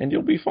 and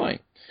you'll be fine.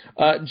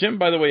 Jim,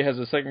 by the way, has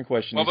a second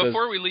question. Well,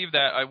 before we leave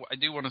that, I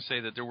do want to say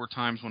that there were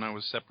times when I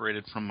was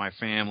separated from my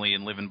family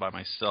and living by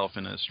myself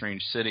in a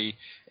strange city,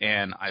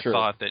 and I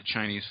thought that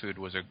Chinese food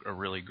was a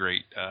really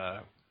great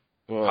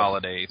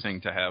holiday thing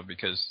to have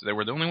because they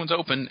were the only ones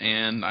open,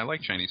 and I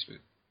like Chinese food.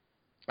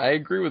 I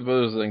agree with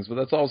both those things, but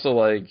that's also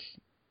like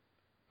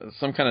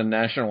some kind of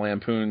National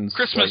Lampoon's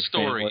Christmas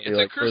story. Family, it's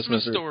like a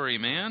Christmas story,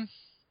 man.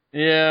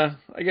 Yeah,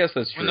 I guess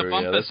that's true. When the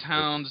Bumpus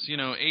hounds,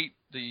 ate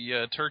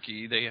the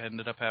turkey, they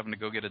ended up having to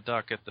go get a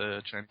duck at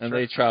the Chinese and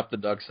they chopped the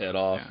duck's head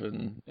off,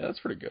 and that's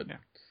pretty good.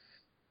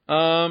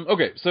 Yeah.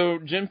 Okay, so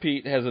Jim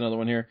Pete has another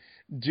one here.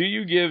 Do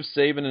you give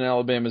Saban and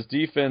Alabama's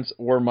defense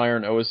or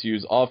Myron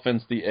OSU's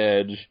offense the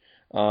edge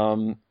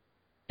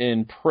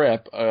in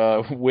prep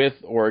with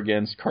or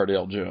against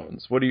Cardale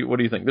Jones? What do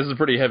you think? This is a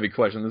pretty heavy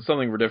question. This is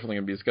something we're definitely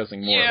going to be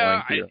discussing more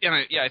at length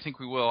here. I think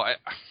we will.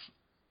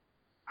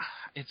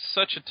 It's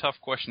such a tough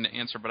question to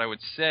answer, but I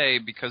would say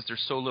because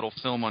there's so little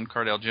film on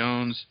Cardale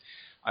Jones,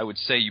 I would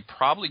say you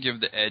probably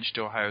give the edge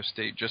to Ohio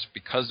State just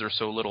because there's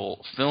so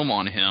little film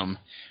on him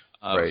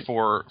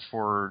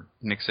for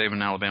Nick Saban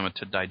and Alabama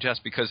to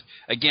digest. Because,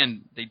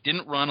 again, they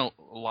didn't run a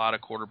lot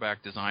of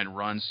quarterback design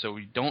runs, so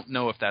we don't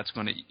know if that's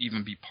going to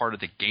even be part of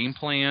the game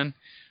plan.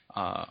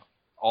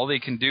 All they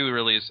can do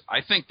really is I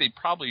think they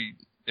probably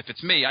 – if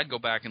it's me, I'd go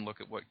back and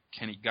look at what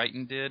Kenny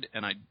Guyton did,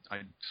 and I'd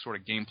sort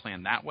of game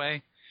plan that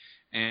way.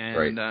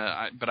 And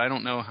but I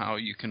don't know how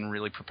you can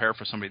really prepare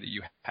for somebody that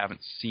you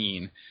haven't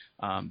seen.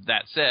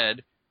 That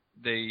said,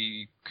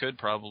 they could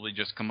probably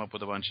just come up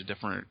with a bunch of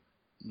different,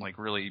 like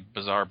really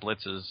bizarre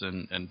blitzes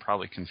and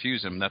probably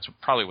confuse him. That's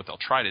probably what they'll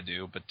try to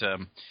do. But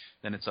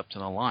then it's up to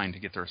the line to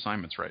get their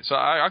assignments right. So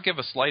I'll give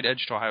a slight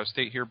edge to Ohio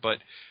State here, but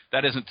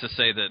that isn't to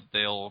say that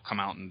they'll come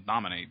out and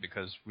dominate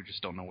because we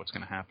just don't know what's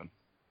going to happen.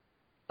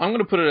 I'm going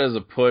to put it as a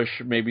push,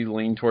 maybe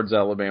lean towards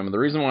Alabama. The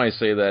reason why I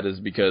say that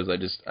is because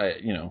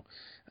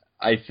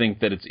I think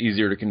that it's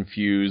easier to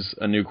confuse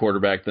a new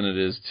quarterback than it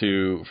is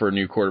for a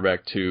new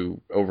quarterback to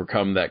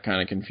overcome that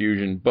kind of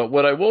confusion. But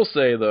what I will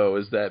say, though,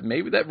 is that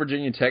maybe that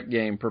Virginia Tech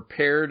game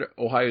prepared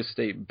Ohio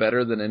State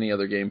better than any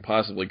other game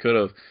possibly could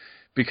have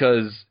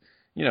because,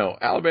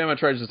 Alabama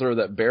tries to throw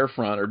that bear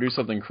front or do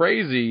something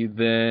crazy,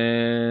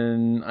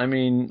 then,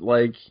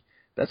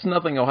 that's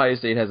nothing Ohio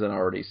State hasn't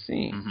already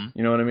seen. Mm-hmm.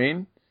 You know what I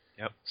mean?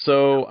 Yep.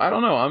 So, I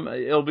don't know.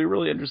 It'll be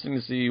really interesting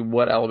to see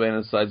what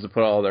Alabama decides to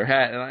put all their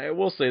hat. And I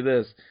will say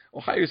this.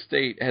 Ohio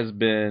State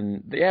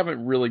they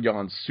haven't really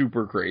gone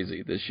super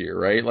crazy this year,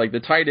 right? Like the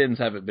tight ends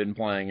haven't been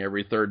playing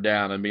every third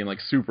down and being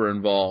like super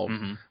involved.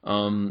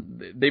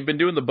 Mm-hmm. They've been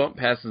doing the bump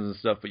passes and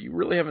stuff, but you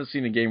really haven't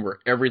seen a game where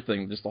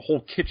everything, just the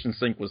whole kitchen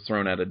sink was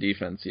thrown at a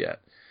defense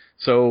yet.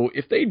 So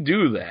if they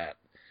do that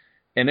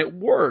and it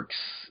works,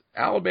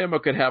 Alabama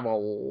could have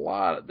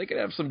they could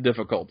have some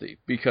difficulty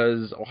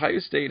because Ohio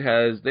State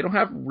they don't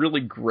have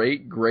really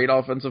great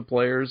offensive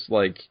players.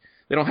 Like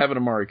they don't have an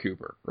Amari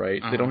Cooper,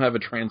 right? Uh-huh. They don't have a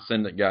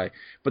transcendent guy,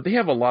 but they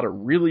have a lot of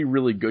really,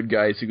 really good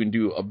guys who can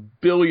do a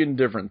billion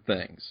different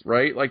things,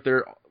 right?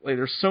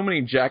 There's so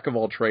many jack of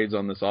all trades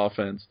on this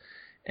offense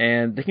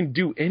and they can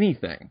do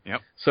anything.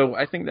 Yep. So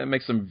I think that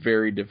makes them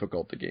very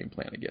difficult to game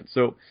plan against.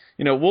 So,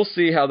 we'll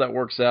see how that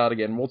works out.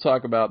 Again, we'll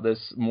talk about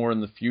this more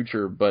in the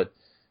future, but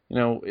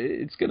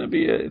it's gonna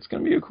be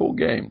a cool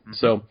game. Mm-hmm.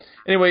 So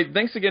anyway,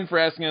 thanks again for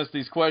asking us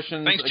these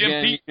questions. Thanks, Jim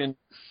again, Pete.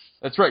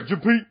 That's right,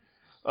 Jim Pete,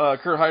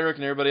 Kurt Heinrich,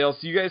 and everybody else.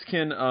 You guys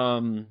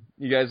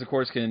of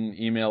course can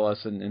email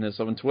us and hit us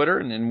up on Twitter,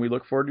 and we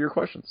look forward to your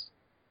questions.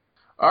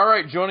 All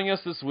right, joining us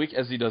this week,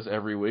 as he does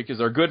every week,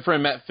 is our good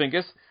friend Matt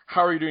Finkes.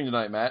 How are you doing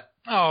tonight, Matt?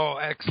 Oh,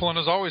 excellent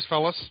as always,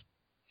 fellas.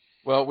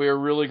 Well, we are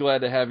really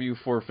glad to have you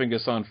for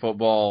Finkes on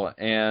Football,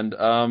 and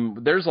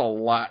there's a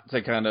lot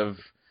to kind of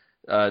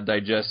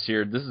digest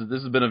here. This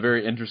has been a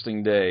very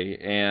interesting day,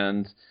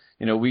 and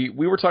we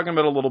were talking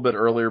about it a little bit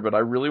earlier, but I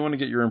really want to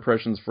get your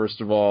impressions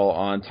first of all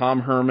on Tom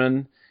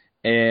Herman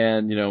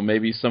and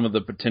maybe some of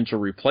the potential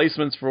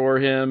replacements for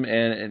him,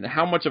 and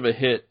how much of a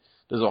hit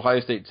does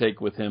Ohio State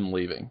take with him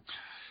leaving?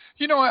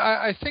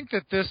 I think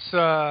that this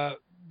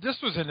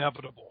was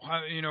inevitable.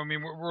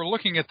 We're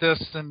looking at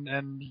this,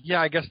 and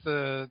yeah, I guess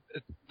the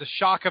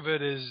shock of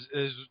it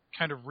is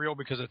kind of real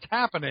because it's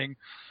happening.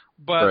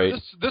 But right.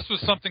 This was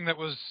something that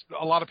was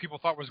a lot of people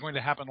thought was going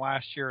to happen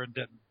last year and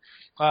didn't.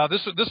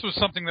 This was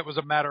something that was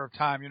a matter of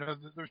time.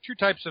 There's two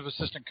types of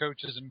assistant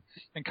coaches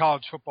in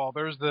college football.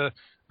 There's the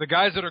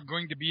guys that are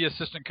going to be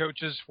assistant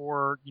coaches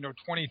for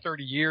 20,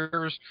 30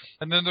 years,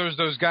 and then there's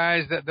those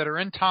guys that are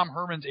in Tom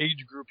Herman's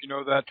age group.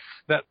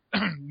 That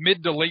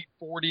mid to late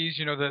 40s,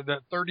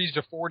 that 30s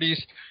to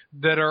 40s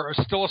that are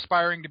still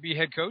aspiring to be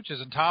head coaches.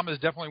 And Tom is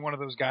definitely one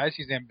of those guys.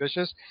 He's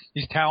ambitious,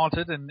 he's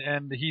talented,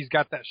 and he's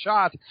got that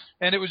shot.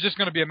 And it was just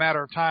going to be a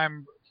matter of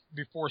time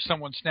before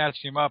someone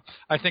snatched him up.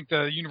 I think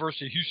the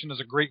University of Houston is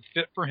a great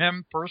fit for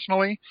him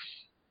personally.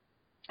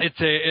 It's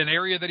an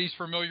area that he's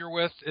familiar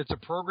with. It's a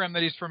program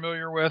that he's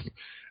familiar with.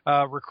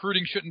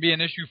 Recruiting shouldn't be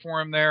an issue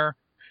for him there.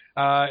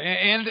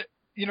 And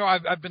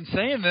I've been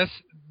saying this,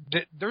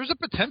 that there's a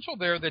potential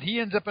there that he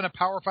ends up in a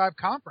Power 5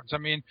 conference. I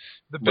mean,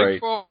 the Big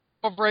 12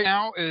 right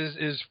now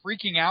is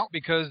freaking out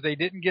because they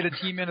didn't get a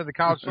team into the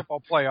college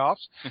football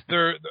playoffs.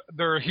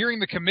 They're hearing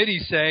the committee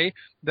say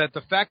that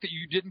the fact that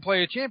you didn't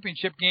play a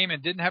championship game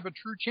and didn't have a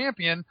true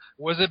champion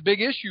was a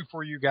big issue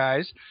for you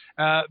guys.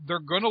 They're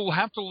going to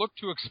have to look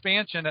to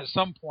expansion at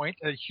some point.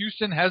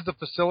 Houston has the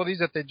facilities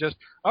that they just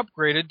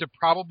upgraded to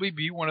probably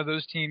be one of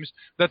those teams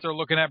that they're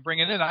looking at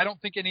bringing in. I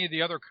don't think any of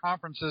the other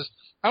conferences,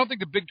 I don't think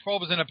the Big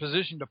 12 is in a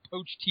position to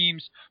poach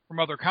teams from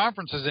other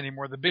conferences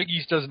anymore. The Big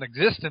East doesn't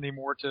exist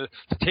anymore to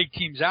take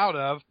teams out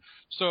of.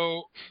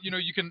 So,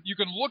 you can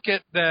look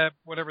at the,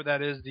 whatever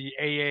that is, the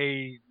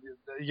AA,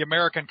 the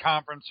American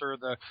Conference or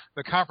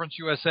the Conference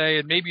USA,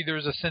 and maybe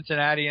there's a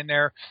Cincinnati in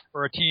there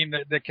or a team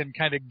that can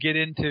kind of get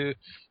into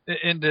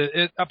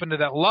up into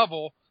that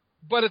level.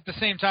 But at the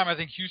same time, I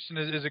think Houston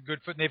is a good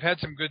fit, and they've had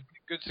some good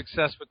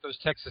success with those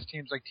Texas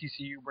teams like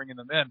TCU bringing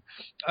them in.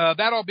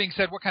 That all being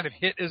said, what kind of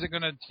hit is it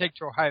going to take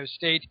to Ohio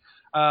State?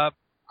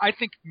 I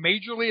think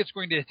majorly it's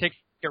going to take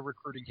a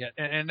recruiting hit,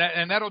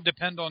 and that'll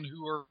depend on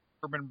who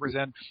Urban brings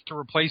in to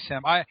replace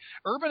him.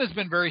 Urban has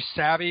been very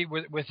savvy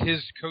with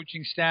his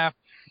coaching staff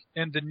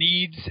and the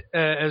needs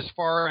as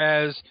far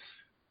as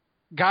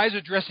guys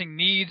addressing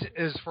needs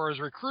as far as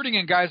recruiting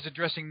and guys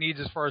addressing needs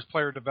as far as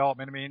player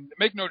development. I mean,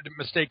 make no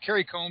mistake,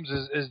 Kerry Combs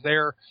is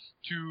there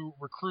to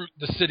recruit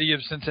the city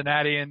of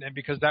Cincinnati, and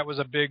because that was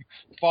a big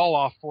fall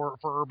off for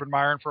Urban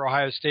Meyer and for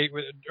Ohio State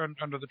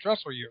under the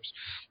Tressel years.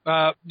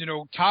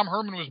 Tom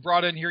Herman was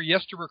brought in here,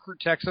 yes, to recruit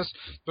Texas,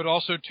 but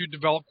also to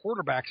develop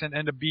quarterbacks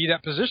and to be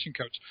that position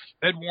coach.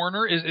 Ed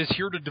Warner is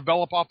here to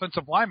develop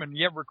offensive linemen,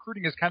 yet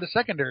recruiting is kind of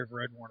secondary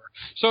for Ed Warner.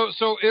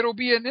 So it'll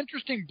be an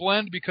interesting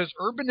blend because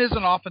Urban is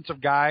an offensive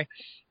guy.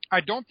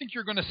 I don't think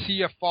you're going to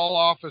see a fall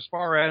off as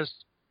far as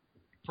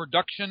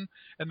production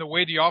and the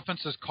way the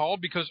offense is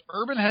called because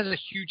Urban has a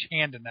huge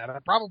hand in that,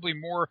 probably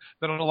more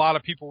than a lot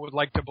of people would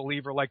like to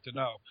believe or like to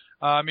know.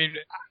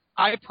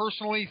 I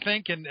personally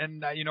think, and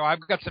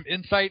I've got some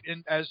insight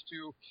in as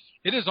to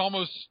it is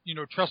almost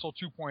Tressel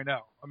 2.0.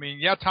 I mean,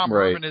 yeah, Tom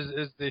Herman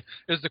is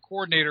the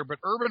coordinator, but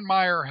Urban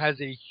Meyer has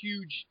a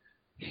huge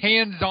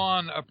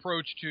hands-on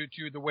approach to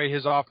the way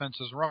his offense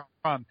is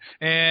run,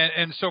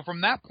 and so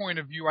from that point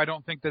of view, I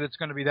don't think that it's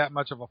going to be that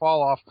much of a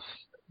fall off.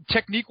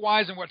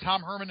 Technique-wise, and what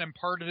Tom Herman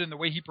imparted in the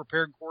way he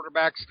prepared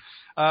quarterbacks,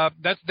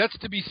 that's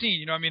to be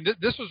seen.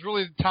 This was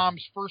really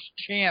Tom's first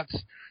chance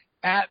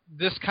at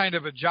this kind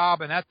of a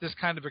job and at this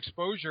kind of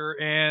exposure,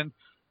 and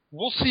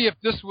we'll see if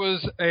this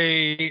was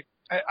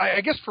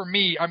I guess for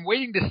me, I'm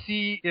waiting to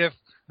see if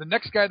the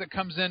next guy that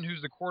comes in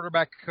who's the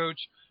quarterback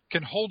coach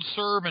can hold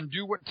serve and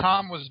do what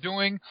Tom was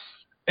doing.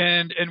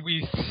 And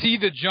we see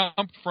the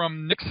jump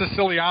from Nick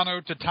Siciliano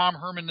to Tom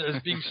Herman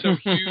as being so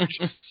huge,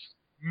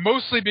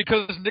 mostly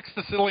because Nick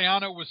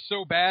Siciliano was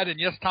so bad. And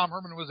yes, Tom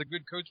Herman was a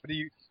good coach,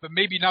 but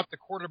maybe not the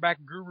quarterback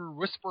guru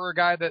whisperer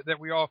guy that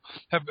we all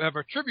have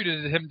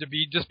attributed him to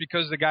be just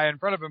because the guy in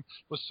front of him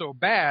was so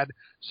bad.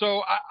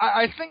 So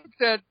I think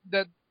that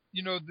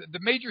the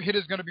major hit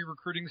is going to be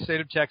recruiting the state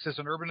of Texas,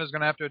 and Urban is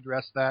going to have to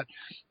address that.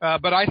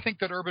 But I think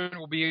that Urban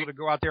will be able to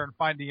go out there and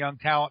find the young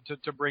talent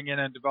to bring in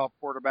and develop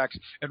quarterbacks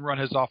and run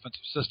his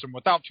offensive system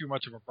without too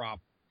much of a problem.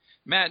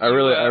 Matt, I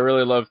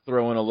really love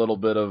throwing a little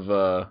bit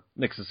of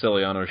Nick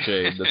Siciliano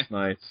shade. That's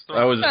nice.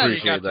 I always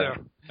appreciate that.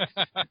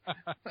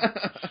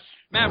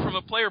 Matt, from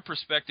a player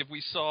perspective,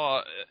 we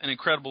saw an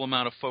incredible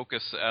amount of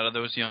focus out of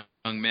those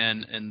young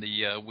men in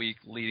the week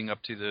leading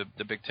up to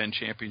the Big Ten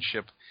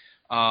championship.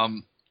 How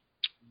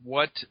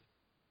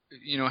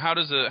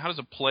does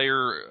a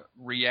player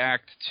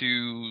react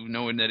to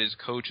knowing that his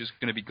coach is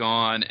going to be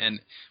gone, and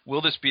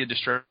will this be a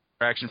distraction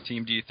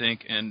team, do you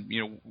think? And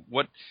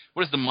what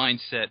is the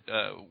mindset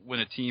when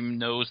a team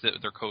knows that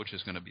their coach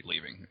is going to be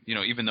leaving?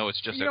 Even though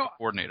it's just a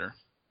coordinator.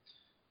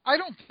 I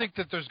don't think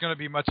that there's going to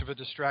be much of a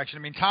distraction.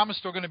 I mean, Tom is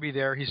still going to be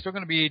there. He's still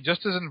going to be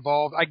just as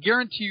involved. I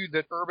guarantee you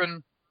that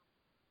Urban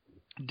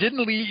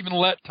didn't even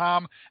let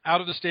Tom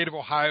out of the state of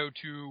Ohio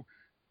to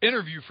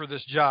interview for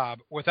this job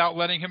without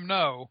letting him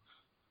know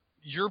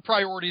your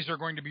priorities are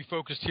going to be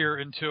focused here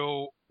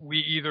until we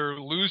either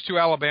lose to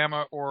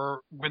Alabama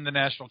or win the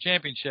national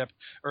championship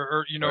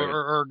or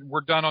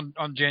we're done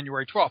on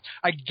January 12th.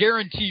 I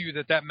guarantee you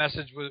that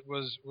message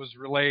was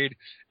relayed,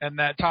 and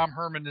that Tom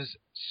Herman is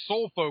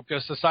sole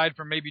focus, aside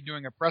from maybe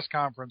doing a press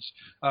conference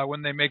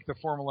when they make the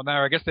formal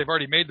announcement. I guess they've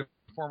already made the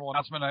formal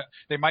announcement.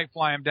 They might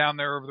fly him down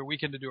there over the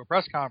weekend to do a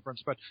press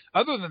conference. But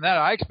other than that,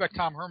 I expect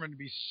Tom Herman to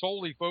be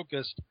solely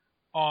focused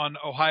on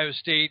Ohio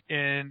State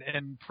and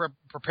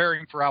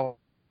preparing for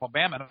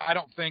Alabama. And I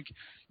don't think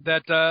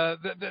that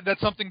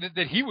that's something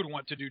that he would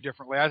want to do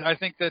differently. I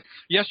think that,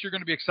 yes, you're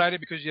going to be excited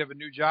because you have a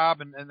new job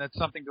and that's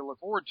something to look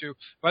forward to.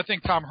 But I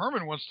think Tom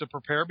Herman wants to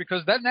prepare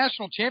because that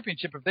national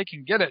championship, if they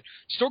can get it,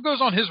 still goes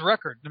on his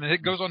record. I mean,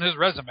 it goes on his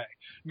resume.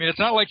 I mean, it's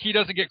not like he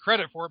doesn't get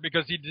credit for it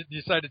because he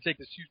decided to take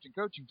this Houston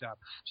coaching job.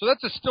 So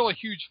that's still a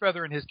huge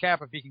feather in his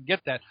cap if he can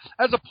get that.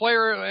 As a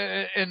player,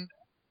 and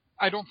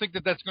I don't think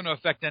that that's going to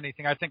affect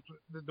anything. I think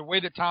the way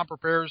that Tom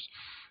prepares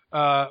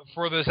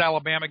for this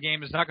Alabama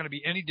game is not going to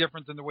be any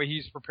different than the way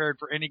he's prepared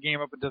for any game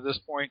up until this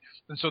point.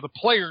 And so the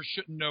players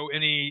shouldn't know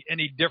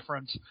any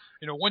difference.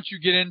 You know, once you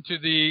get into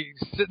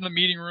sit in the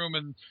meeting room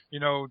and,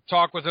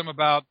 talk with him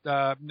about,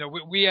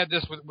 we had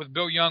this with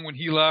Bill Young when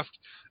he left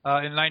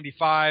in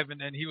 95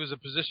 and he was a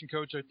position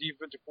coach, a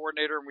defensive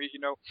coordinator. And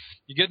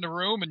you get in the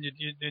room and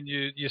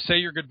you say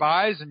your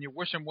goodbyes and you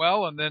wish him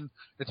well, and then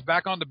it's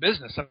back on to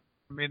business.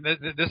 I mean,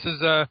 this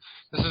is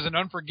an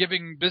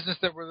unforgiving business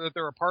that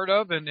they're a part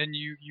of, and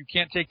you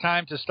can't take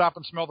time to stop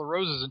and smell the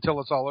roses until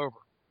it's all over.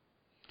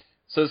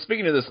 So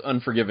speaking of this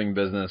unforgiving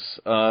business,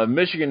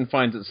 Michigan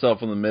finds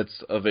itself in the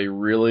midst of a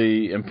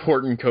really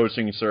important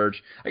coaching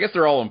search. I guess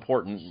they're all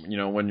important,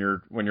 when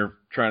you're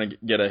trying to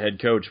get a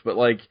head coach. But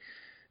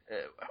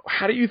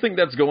how do you think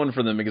that's going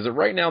for them? Because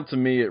right now, to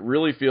me, it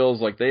really feels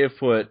like they have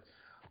put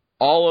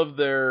all of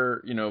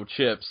their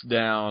chips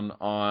down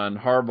on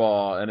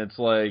Harbaugh, and it's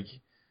like,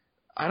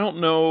 I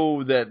don't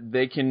know that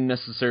they can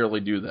necessarily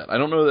do that. I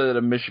don't know that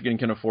a Michigan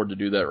can afford to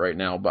do that right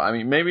now. But, I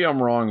mean, maybe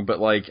I'm wrong,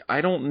 but, I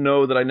don't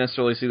know that I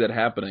necessarily see that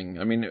happening.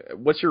 I mean,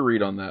 what's your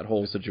read on that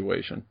whole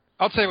situation?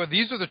 I'll tell you what,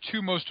 these are the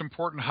two most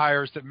important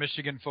hires that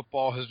Michigan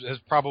football has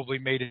probably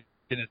made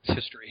in its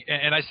history.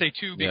 And I say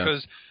two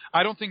because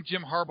I don't think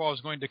Jim Harbaugh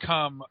is going to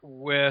come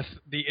with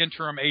the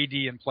interim AD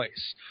in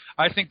place.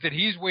 I think that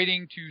he's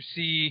waiting to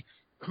see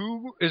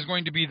who is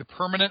going to be the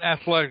permanent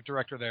athletic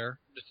director there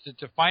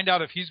to find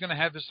out if he's going to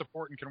have his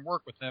support and can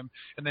work with them,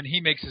 and then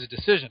he makes his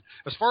decision.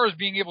 As far as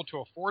being able to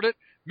afford it,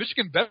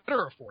 Michigan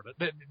better afford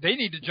it. They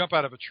need to jump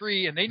out of a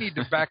tree, and they need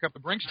to back up the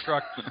Brinks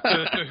truck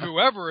to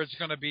whoever it's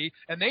going to be,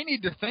 and they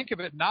need to think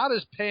of it not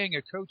as paying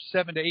a coach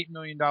 $7 to $8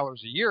 million a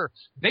year.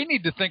 They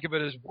need to think of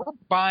it as we're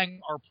buying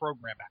our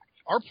program back.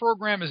 Our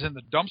program is in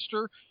the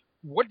dumpster.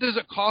 What does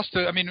it cost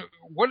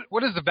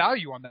what is the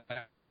value on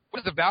that? What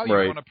is the value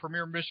on a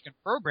premier Michigan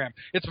program?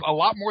 It's a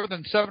lot more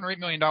than $7 or $8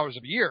 million a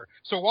year.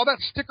 So while that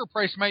sticker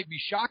price might be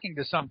shocking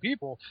to some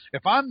people,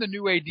 if I'm the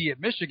new AD at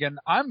Michigan,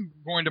 I'm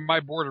going to my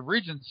board of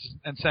regents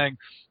and saying,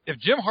 if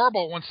Jim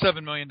Harbaugh wants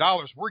 $7 million,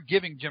 we're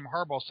giving Jim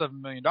Harbaugh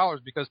 $7 million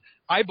because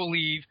I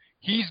believe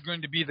he's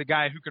going to be the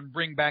guy who can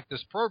bring back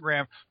this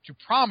program to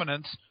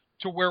prominence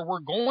to where we're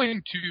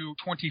going to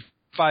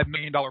 $25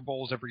 million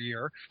bowls every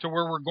year, to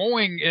where we're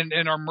going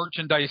and our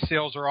merchandise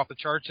sales are off the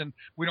charts and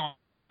we don't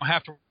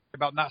have to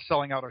about not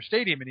selling out our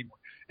stadium anymore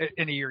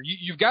in a year.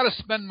 You've got to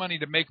spend money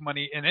to make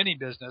money in any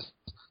business.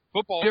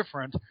 Football is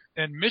different,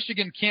 and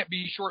Michigan can't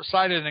be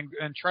short-sighted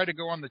and try to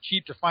go on the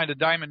cheap to find a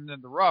diamond in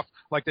the rough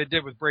like they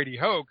did with Brady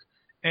Hoke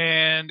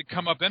and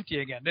come up empty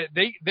again.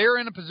 They're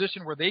in a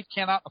position where they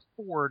cannot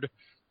afford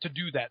to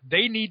do that.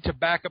 They need to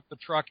back up the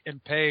truck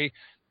and pay,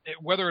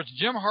 whether it's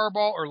Jim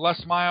Harbaugh or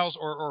Les Miles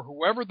or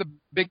whoever the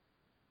big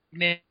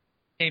name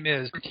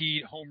is,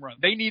 guaranteed home run.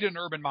 They need an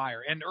Urban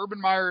Meyer, and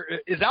Urban Meyer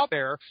is out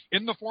there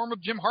in the form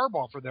of Jim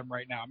Harbaugh for them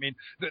right now. I mean,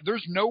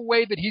 there's no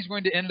way that he's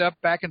going to end up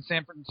back in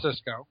San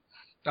Francisco.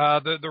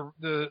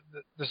 The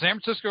San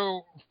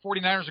Francisco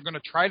 49ers are going to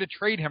try to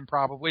trade him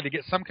probably to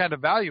get some kind of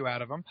value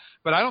out of him,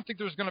 but I don't think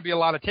there's going to be a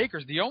lot of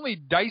takers. The only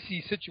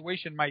dicey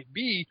situation might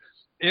be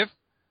if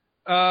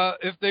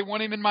they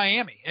want him in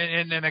Miami.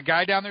 And a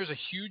guy down there is a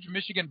huge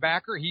Michigan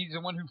backer. He's the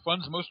one who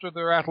funds most of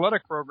their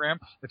athletic program.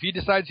 If he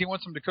decides he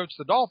wants him to coach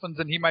the Dolphins,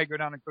 then he might go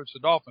down and coach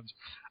the Dolphins.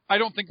 I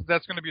don't think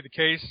that's going to be the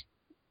case.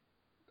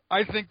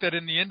 I think that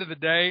in the end of the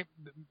day,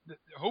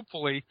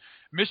 hopefully,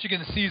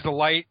 Michigan sees the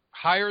light,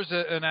 hires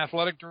an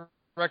athletic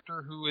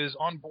director who is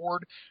on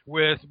board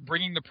with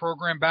bringing the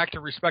program back to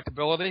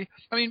respectability.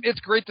 I mean, it's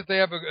great that they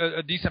have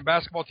a decent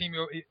basketball team,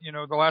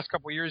 the last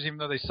couple of years, even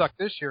though they sucked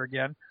this year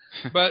again.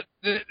 But,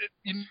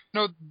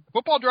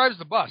 football drives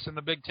the bus in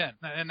the Big Ten,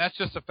 and that's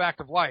just a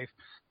fact of life.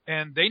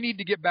 And they need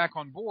to get back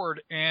on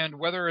board, and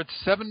whether it's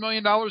 $7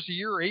 million a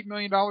year or $8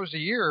 million a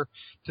year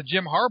to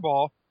Jim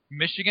Harbaugh,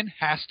 Michigan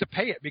has to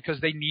pay it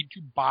because they need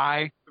to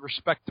buy the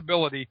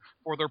respectability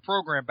for their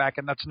program back,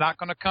 and that's not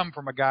going to come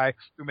from a guy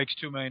who makes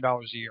 $2 million a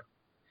year.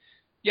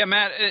 Yeah,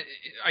 Matt,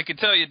 I can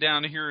tell you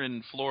down here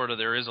in Florida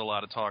there is a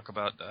lot of talk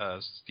about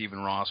Stephen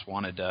Ross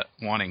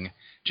wanting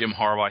Jim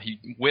Harbaugh. He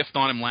whiffed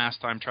on him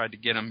last time, tried to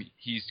get him.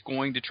 He's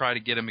going to try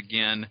to get him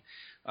again.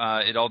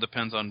 It all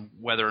depends on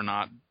whether or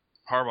not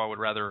Harbaugh would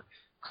rather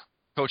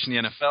coach in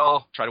the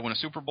NFL, try to win a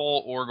Super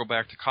Bowl, or go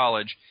back to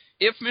college.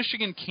 If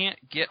Michigan can't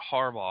get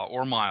Harbaugh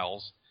or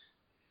Miles,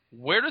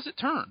 where does it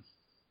turn?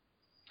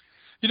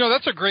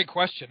 That's a great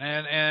question,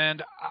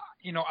 and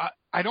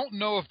I don't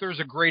know if there's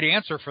a great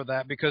answer for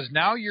that because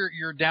now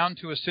you're down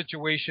to a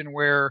situation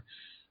where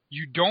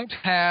you don't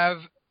have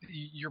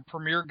your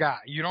premier guy.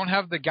 You don't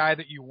have the guy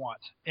that you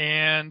want,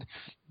 and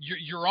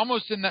you're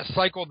almost in that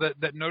cycle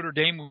that Notre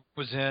Dame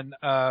was in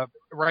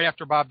right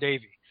after Bob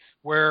Davie,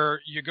 where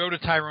you go to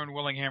Tyrone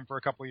Willingham for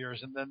a couple of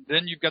years, and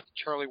then you've got the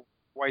Charlie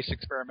Weiss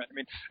experiment. I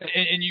mean,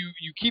 and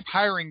you keep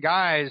hiring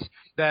guys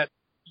that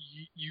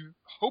you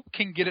hope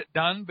can get it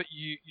done, but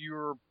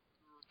you're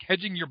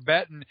hedging your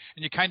bet, and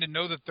you kind of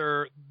know that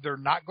they're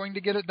not going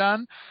to get it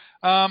done.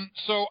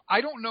 So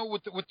I don't know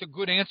what the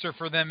good answer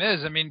for them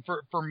is. I mean,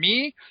 for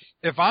me,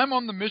 if I'm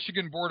on the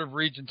Michigan Board of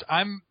Regents,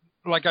 I'm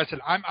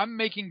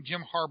making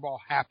Jim Harbaugh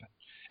happen.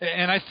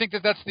 And I think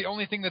that that's the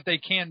only thing that they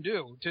can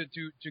do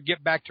to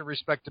get back to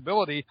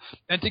respectability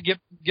and to get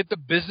the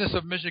business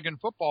of Michigan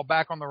football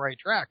back on the right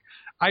track.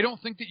 I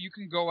don't think that you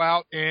can go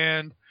out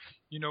and,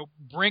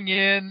 bring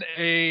in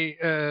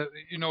a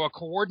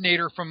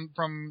coordinator from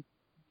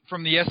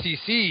the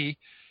SEC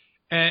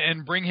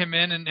and bring him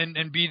in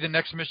and be the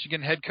next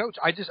Michigan head coach.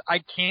 I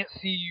can't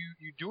see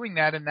you doing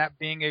that and that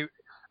being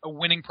a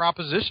winning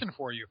proposition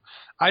for you.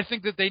 I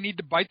think that they need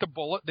to bite the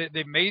bullet.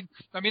 They've made.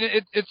 I mean,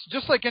 it's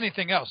just like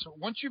anything else.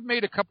 Once you've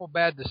made a couple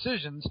bad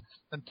decisions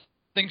and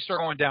things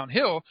start going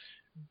downhill,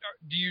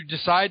 do you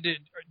decide do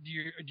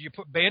you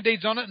put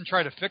Band-Aids on it and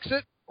try to fix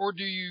it, or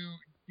do you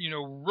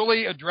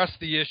really address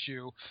the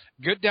issue,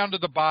 get down to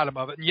the bottom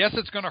of it? And yes,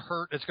 it's going to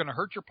hurt. It's going to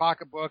hurt your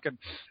pocketbook, and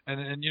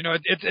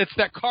it's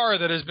that car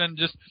that has been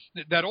just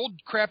that old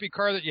crappy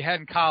car that you had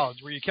in college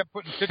where you kept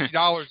putting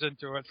 $50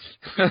 into it,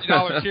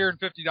 $50 here and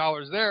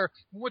 $50 there.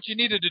 What you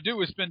needed to do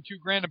was spend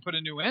 $2,000 and put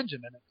a new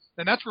engine in it,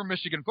 and that's where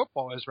Michigan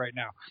football is right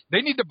now.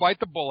 They need to bite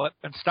the bullet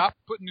and stop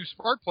putting new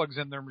spark plugs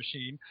in their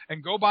machine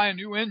and go buy a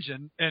new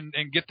engine and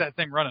get that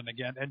thing running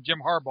again. And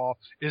Jim Harbaugh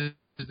is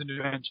the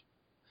new engine.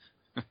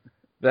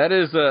 That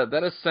is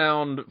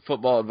sound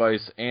football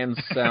advice and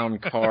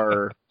sound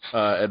car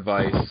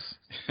advice.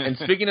 And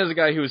speaking as a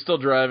guy who is still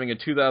driving a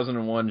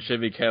 2001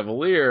 Chevy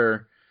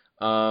Cavalier,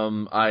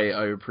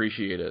 I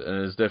appreciate it,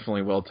 and it is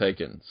definitely well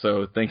taken.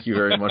 So thank you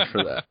very much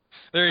for that.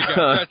 There you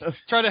go.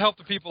 Try to help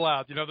the people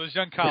out. Those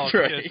young college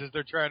kids as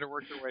they're trying to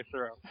work their way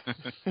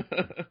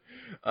through.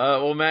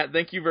 Well, Matt,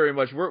 thank you very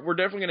much. We're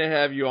definitely going to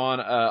have you on,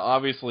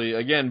 obviously,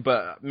 again.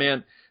 But,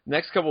 man,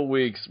 next couple of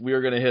weeks we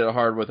are going to hit it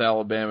hard with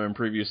Alabama and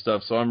preview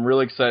stuff. So I'm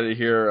really excited to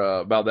hear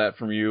about that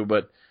from you.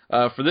 But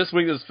for this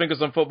week, this is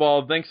Finkes on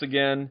Football. Thanks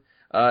again.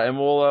 And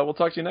we'll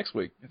talk to you next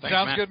week. Thanks,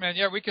 Sounds good, man.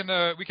 Yeah, we can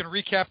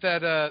recap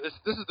that.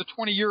 This is the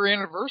 20-year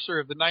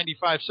anniversary of the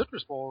 '95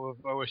 Citrus Bowl of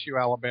OSU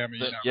Alabama.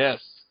 Yes,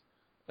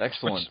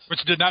 excellent.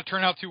 Which did not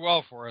turn out too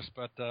well for us,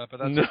 but that's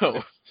no. Okay.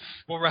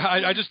 Well,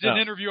 I just did an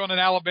interview on an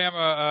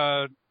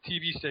Alabama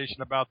TV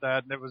station about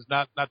that, and it was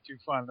not too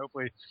fun.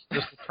 Hopefully,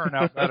 this will turn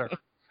out better.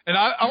 And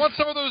I want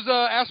some of those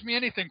Ask Me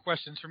Anything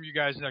questions from you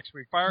guys next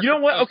week. You know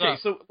what? Okay,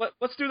 so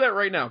let's do that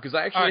right now, because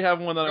I actually have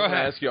one that I'm going to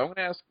ask you. I'm going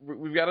to ask.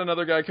 We've got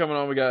another guy coming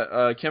on. We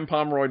got Ken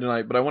Pomeroy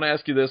tonight, but I want to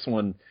ask you this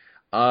one,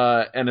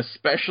 and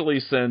especially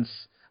since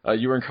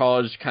you were in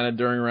college, kind of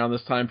during around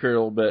this time period a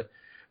little bit.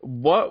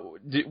 What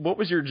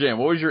was your jam?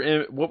 What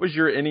was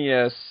your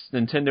NES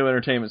Nintendo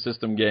Entertainment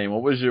System game?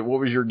 What was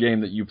your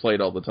game that you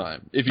played all the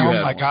time? If you had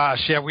my one?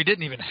 Gosh, yeah, we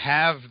didn't even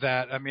have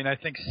that. I mean, I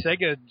think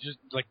Sega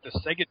the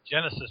Sega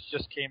Genesis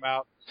just came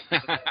out.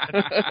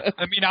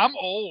 I mean, I'm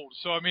old,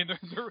 so I mean,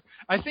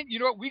 I think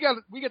we got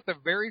the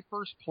very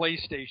first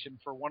PlayStation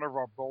for one of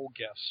our bowl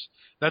gifts.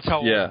 That's how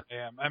old I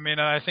am. I mean,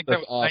 I think that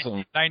was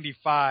awesome.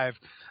 1995,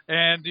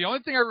 and the only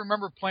thing I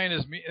remember playing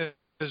is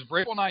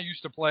Brayple and I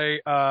used to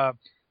play.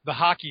 The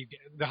hockey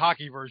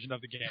version of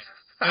the game.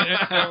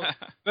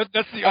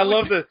 That's the. I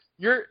love that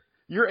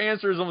your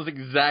answer is almost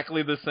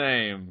exactly the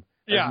same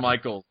as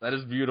Michael's. That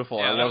is beautiful.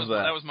 Yeah, I love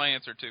that. That was my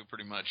answer too,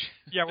 pretty much.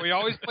 Yeah, we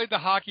always played the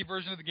hockey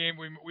version of the game.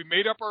 We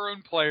made up our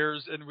own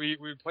players, and we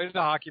played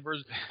the hockey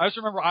version. I just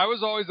remember I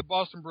was always the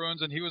Boston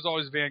Bruins, and he was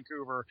always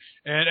Vancouver,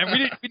 and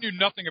we knew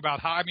nothing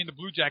about hockey. I mean, the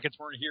Blue Jackets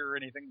weren't here or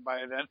anything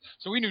by then,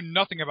 so we knew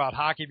nothing about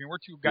hockey. I mean, we're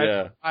two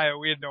guys from Ohio.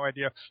 We had no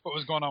idea what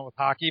was going on with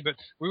hockey, but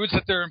we would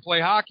sit there and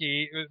play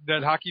hockey,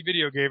 that hockey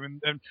video game,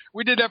 and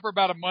we did that for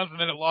about a month, and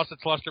then it lost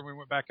its luster, and we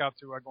went back out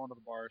to going to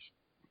the bars.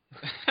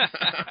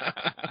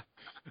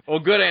 Well,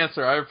 good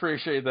answer. I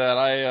appreciate that.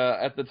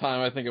 I at the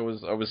time I think I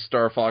was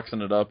Star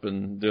Foxing it up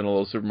and doing a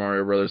little Super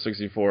Mario Brothers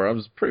 64. I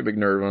was a pretty big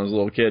nerd when I was a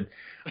little kid.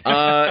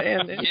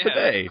 And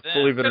today,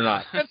 believe it or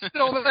not. It's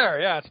still there.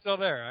 Yeah, it's still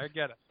there. I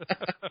get it.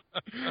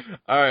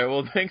 All right.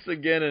 Well, thanks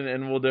again,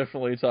 and we'll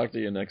definitely talk to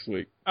you next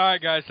week. All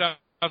right, guys. Sounds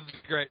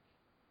great.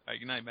 All right,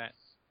 good night, Matt.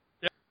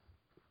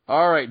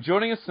 All right,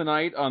 joining us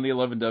tonight on the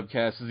 11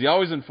 Dubcast is the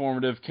always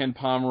informative Ken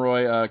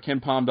Pomeroy,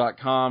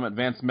 KenPom.com,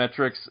 Advanced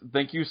Metrics.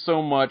 Thank you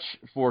so much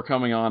for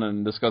coming on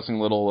and discussing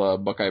a little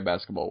Buckeye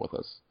basketball with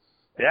us.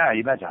 Yeah,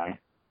 you bet, Johnny.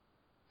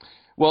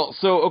 Well,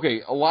 so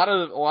okay, a lot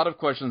of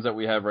questions that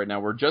we have right now.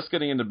 We're just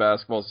getting into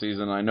basketball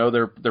season. I know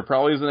there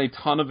probably isn't a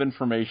ton of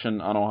information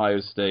on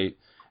Ohio State,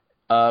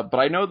 but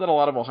I know that a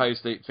lot of Ohio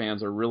State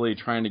fans are really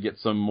trying to get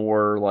some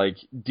more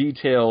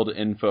detailed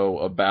info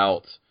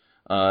about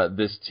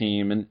this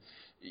team. And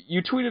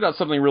you tweeted out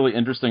something really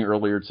interesting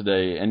earlier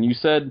today, and you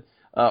said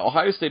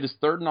Ohio State is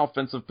third in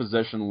offensive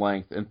possession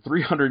length and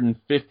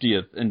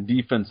 350th in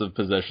defensive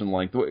possession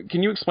length.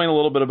 Can you explain a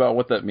little bit about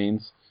what that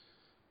means?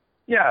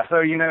 Yeah, so,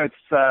 it's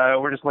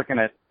we're just looking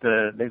at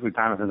the basically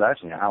time of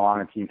possession, how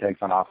long a team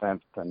takes on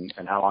offense and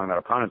how long their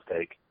opponents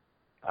take.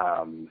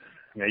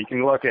 You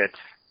can look at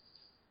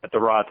the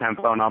raw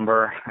tempo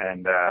number,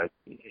 and,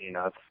 it's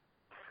a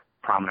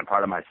prominent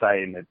part of my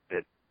site, and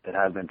it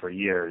has been for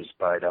years,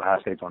 but Ohio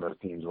State's one of those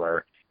teams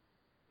where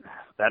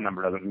that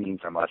number doesn't mean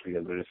so much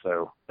because they're just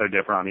so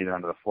different on either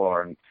end of the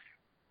floor. And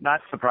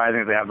not surprising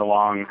that they have the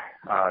long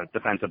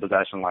defensive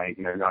possession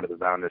length. Going to the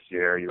zone this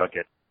year, you look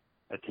at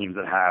teams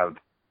that have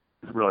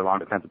really long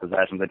defensive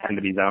possessions. They tend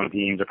to be zone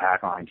teams or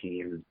pack line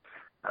teams,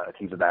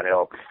 teams of that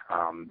ilk.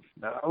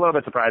 A little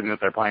bit surprising that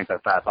they're playing so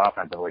fast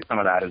offensively. Some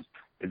of that is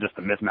just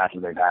the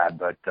mismatches they've had,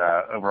 but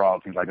overall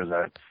it seems like there's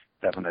a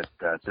definite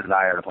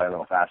desire to play a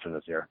little faster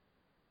this year.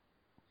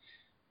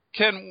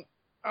 Ken,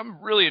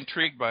 I'm really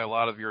intrigued by a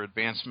lot of your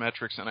advanced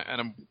metrics, and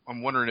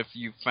I'm wondering if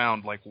you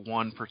found like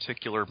one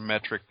particular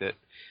metric that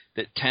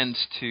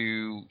tends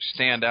to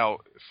stand out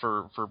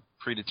for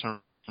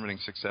predetermining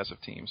success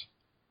of teams.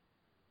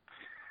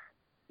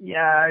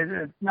 Yeah,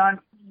 it's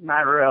not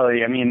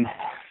really. I mean,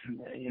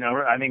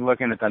 I think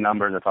looking at the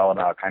numbers, it's all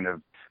about kind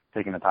of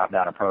taking the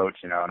top-down approach,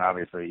 and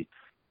obviously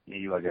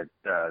you look at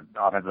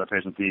offensive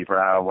efficiency for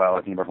how well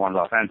a team performs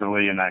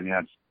offensively, and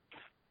that's,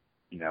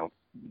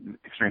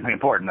 extremely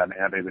important.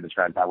 That basically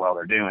describes how well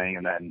they're doing,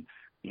 and then,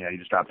 you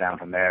just drop down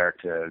from there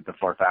to the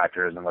four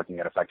factors and looking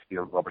at effective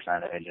field goal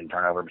percentage and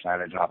turnover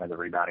percentage and offensive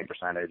rebounding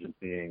percentage and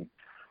seeing,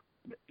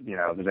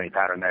 if there's any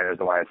pattern there as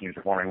to why a team's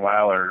performing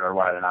well or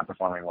why they're not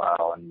performing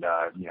well. And,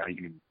 you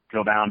can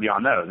drill down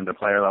beyond those into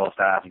player level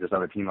stats and just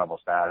other team level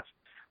stats.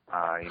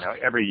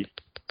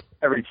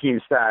 Every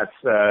team stats,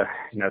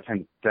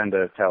 tend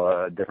to tell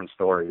a different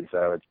story.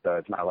 So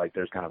it's not like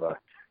there's kind of a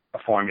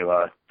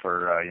formula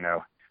for,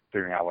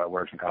 figuring out what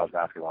works in college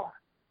basketball.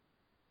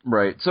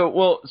 Right.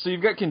 So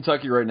you've got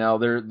Kentucky right now.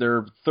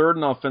 They're third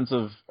in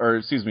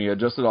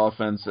adjusted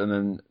offense, and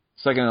then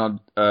second on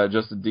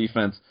adjusted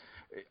defense.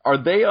 Are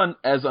they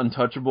as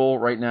untouchable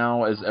right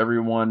now as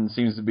everyone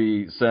seems to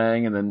be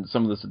saying, and then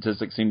some of the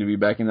statistics seem to be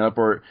backing that up,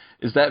 or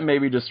is that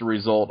maybe just a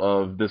result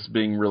of this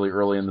being really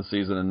early in the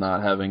season and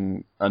not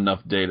having enough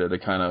data to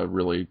kind of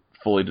really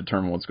fully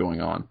determine what's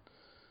going on?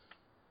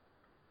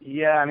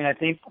 Yeah, I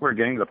think we're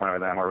getting to the point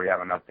with them where we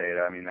have enough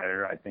data.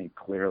 They're, I think,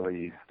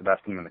 clearly the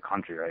best team in the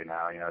country right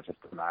now. It's just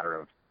a matter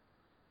of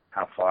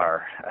how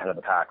far ahead of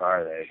the pack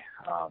are they.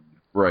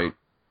 Right.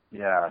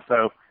 Yeah,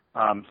 so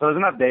there's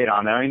enough data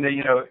on there.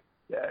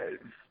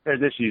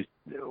 There's issues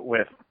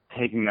with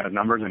taking those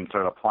numbers and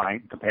sort of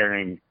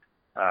comparing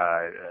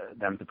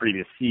them to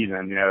previous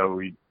seasons.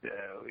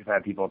 We've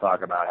had people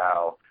talk about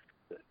how,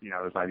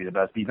 this might be the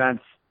best defense,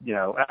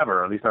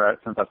 ever, at least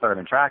since I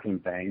started tracking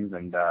things.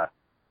 And,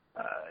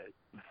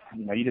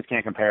 you just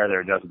can't compare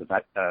their adjusted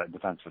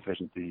defense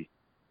efficiency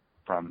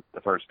from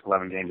the first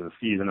 11 games of the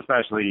season,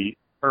 especially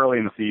early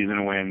in the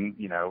season when,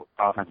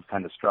 offenses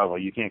tend to struggle.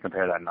 You can't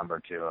compare that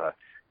number to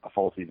a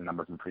full season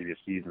number from previous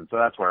seasons. So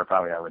that's where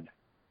probably I would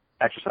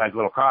exercise a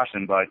little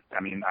caution. But,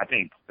 I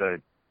think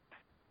the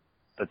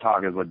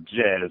talk is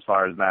legit as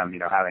far as them,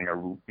 having a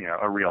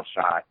real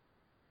shot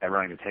at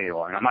running the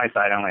table. On my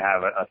side, I only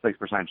have a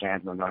 6%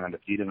 chance of them going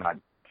undefeated,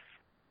 and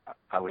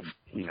I would,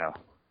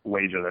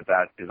 wager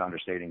that is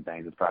understating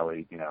things. It's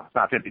probably, it's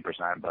not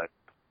 50%, but,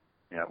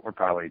 we're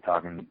probably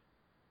talking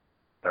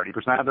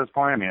 30% at this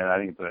point. I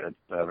think it's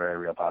a very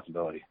real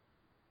possibility.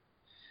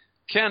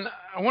 Ken,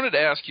 I wanted to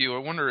ask you, I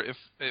wonder if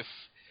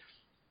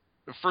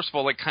first of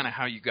all, like kind of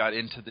how you got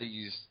into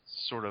these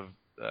sort of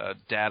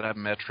data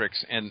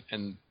metrics, and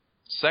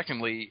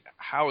secondly,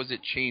 how has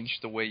it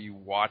changed the way you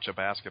watch a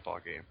basketball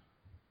game?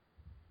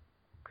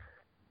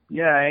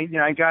 Yeah,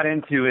 I got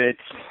into it,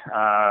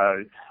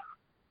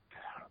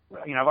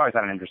 I've always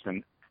had an interest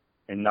in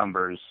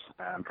numbers.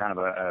 I'm kind of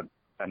a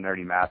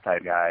nerdy math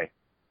type guy.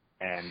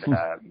 And,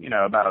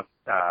 about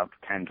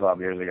 10, 12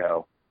 years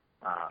ago,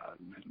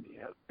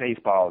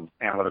 baseball's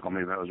analytical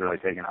movement was really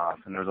taking off.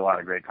 And there was a lot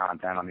of great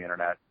content on the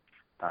internet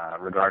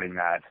regarding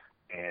that.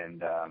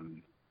 And,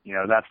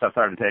 that stuff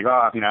started to take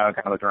off. I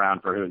kind of looked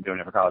around for who was doing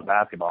it for college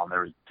basketball, and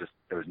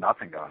there was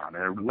nothing going on.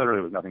 There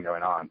literally was nothing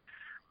going on.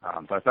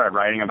 So I started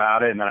writing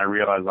about it, and then I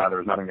realized why there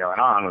was nothing going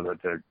on was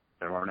that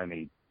there weren't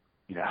any,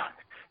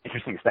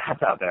 interesting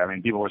stats out there.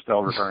 People were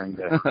still referring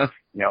to,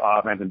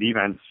 offense and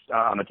defense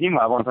on the team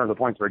level in terms of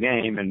points per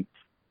game. And,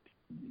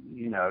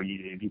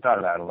 if you thought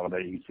about it a little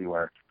bit, you could see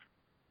where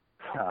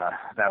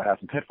that would have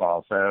some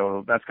pitfalls.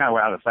 So that's kind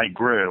of how the site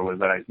grew, was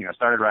that I,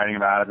 started writing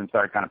about it and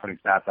started kind of putting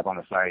stats up on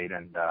the site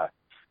and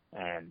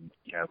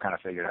kind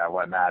of figured out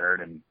what mattered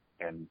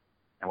and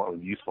what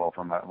was useful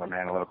from an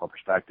analytical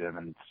perspective.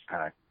 And it's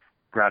kind of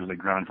gradually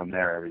grown from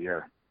there every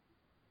year.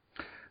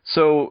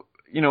 So,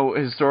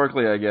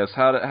 historically, I guess,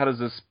 how does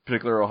this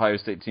particular Ohio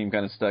State team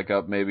kind of stack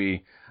up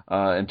maybe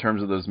in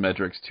terms of those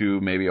metrics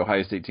to maybe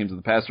Ohio State teams of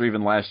the past or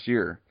even last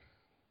year?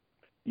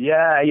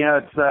 Yeah,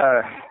 it's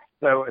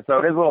so it is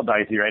a little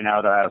dicey right now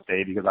with Ohio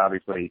State because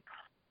obviously,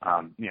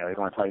 they've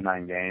only played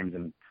 9 games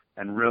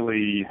and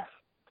really,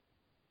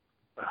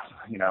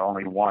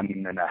 only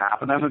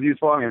 1.5 of them was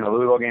useful. I mean, the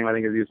Louisville game I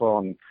think is useful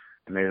and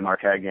maybe the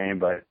Marquette game,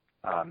 but,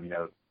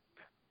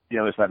 the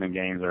other 7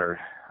 games are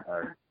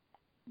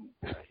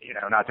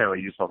not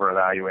terribly useful for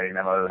evaluating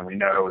them other than we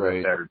know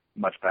that they're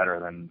much better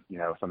than,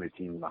 some of these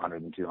teams in the 100s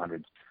and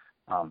 200s.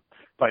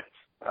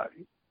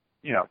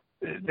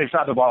 They've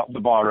shot the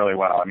ball really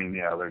well. I mean,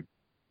 they're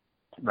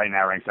right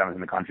now ranked 7th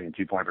in the country in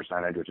 2-point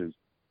percentage, which is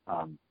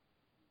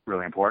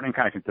really important and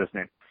kind of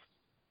consistent,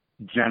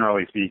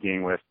 generally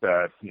speaking, with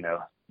the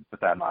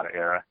that Mata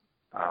era.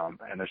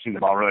 And they're shooting the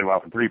ball really well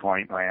from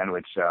 3-point land,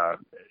 which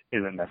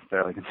isn't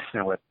necessarily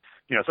consistent with,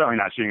 certainly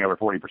not shooting over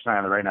 40%.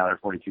 Right now they're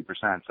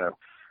 42%. So,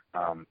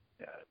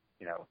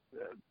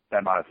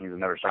 that Mata teams have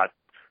never shot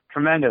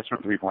tremendous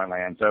from 3-point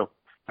land. So,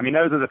 I mean,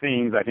 those are the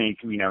things I think,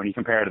 when you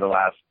compare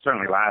to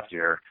certainly last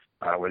year,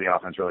 where the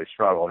offense really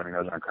struggled. I mean,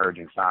 those are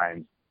encouraging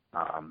signs.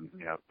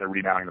 They're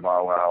rebounding the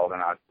ball well. They're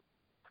not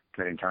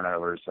committing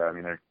turnovers. So, I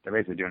mean, they're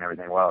basically doing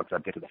everything well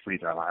except get to the free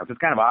throw line, which is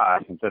kind of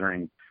odd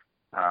considering,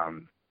 I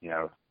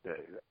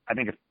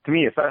think to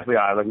me, especially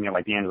odd looking at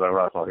like D'Angelo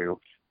Russell, who,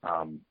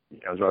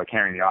 was really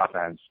carrying the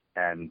offense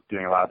and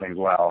doing a lot of things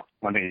well.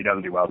 One thing he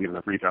doesn't do well is get to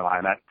the free throw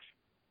line. That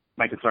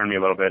might concern me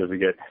a little bit as we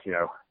get,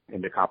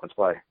 into conference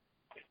play.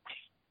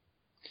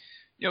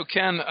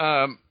 Ken,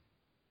 I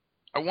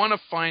want to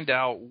find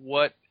out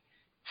what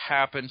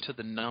happened to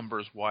the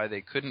numbers, why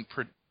they couldn't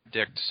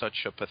predict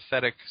such a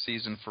pathetic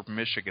season for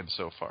Michigan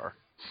so far.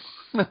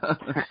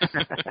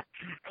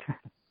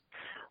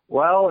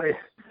 Well,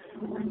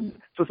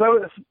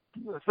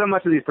 so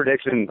much of these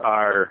predictions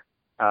are,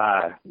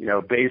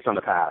 based on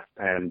the past.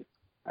 And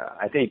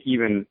I think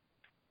even,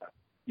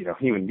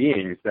 human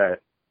beings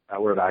that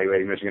were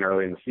evaluating Michigan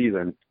early in the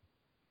season,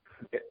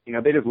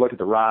 they just looked at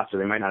the roster.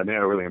 They might not have been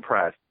really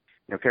impressed.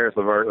 Karis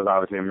LeVert was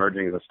obviously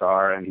emerging as a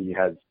star, and he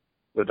has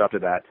lived up to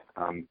that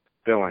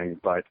billing,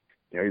 but,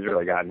 he's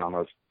really gotten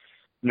almost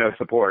no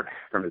support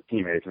from his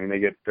teammates. I mean, they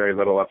get very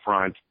little up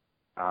front.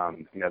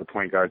 The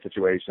point guard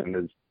situation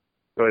is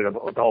really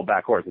the whole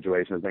backcourt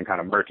situation has been kind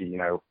of murky,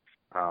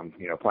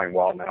 playing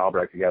Walton and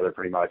Albrecht together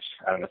pretty much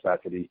out of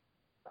necessity.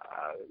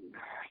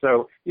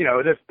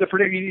 The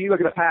prediction, you look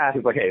at the past,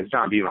 it's like, hey, it's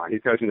John Beilein.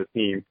 He's coaching this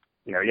team.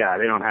 They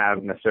don't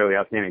have necessarily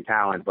outstanding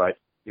talent, but,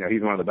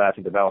 he's one of the best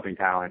at developing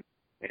talent.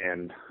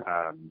 And,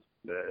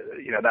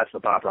 that's the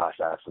thought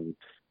process. And,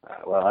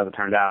 as it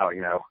turned out,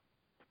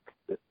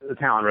 the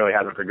talent really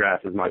hasn't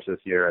progressed as much this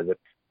year as it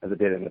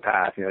did in the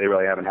past. They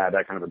really haven't had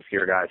that kind of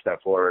obscure guy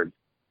step forward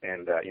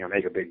and,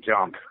 make a big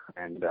jump.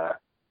 And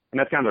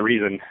that's kind of the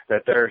reason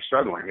that they're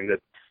struggling. I mean, this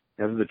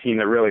is a team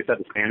that really set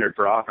the standard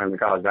for offense in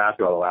college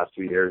basketball the last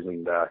 2 years.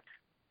 And,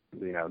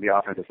 the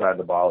offensive side of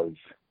the ball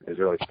is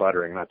really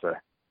sputtering. That's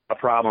a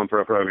problem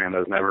for a program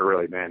that's never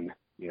really been,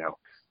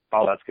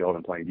 all that skilled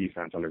in playing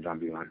defense under John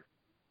Beilein.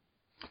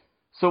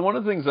 So one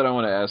of the things that I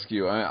want to ask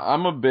you,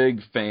 I'm a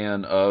big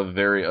fan of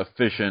very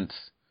efficient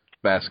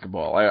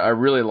basketball. I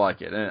really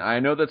like it. And I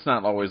know that's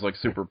not always like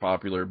super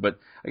popular, but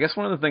I guess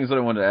one of the things that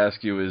I wanted to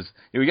ask you is,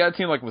 we got a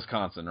team like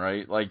Wisconsin,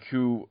 right? Like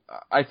who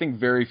I think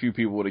very few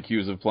people would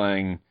accuse of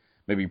playing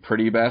maybe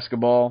pretty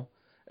basketball.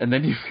 And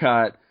then you've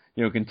got,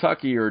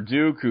 Kentucky or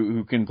Duke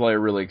who can play a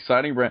really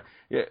exciting brand.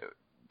 Yeah,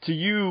 to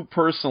you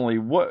personally,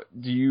 what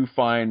do you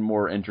find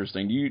more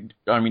interesting? Do you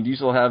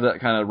still have that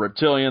kind of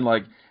reptilian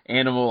like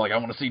animal, like I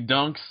want to see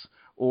dunks,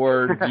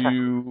 or do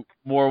you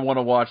more want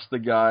to watch the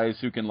guys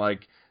who can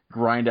like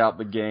grind out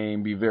the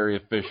game, be very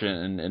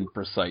efficient and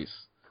precise?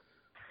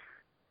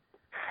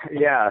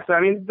 Yeah, so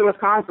the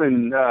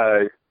Wisconsin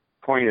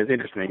point is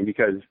interesting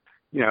because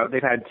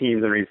they've had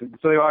teams in recent,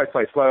 so they always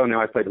play slow and they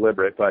always play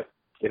deliberate, but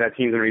they've had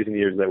teams in recent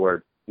years that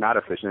were not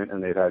efficient,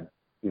 and they've had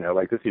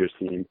like this year's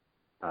team,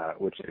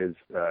 which is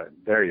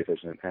very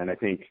efficient. And I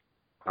think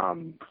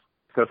so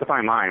it's a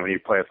fine line when you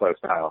play a slow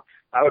style.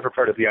 I would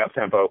prefer to see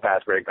up-tempo,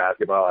 pass-break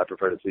basketball. I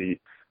prefer to see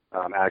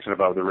action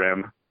above the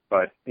rim.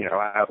 But,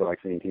 I also like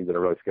seeing teams that are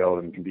really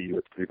skilled and can beat you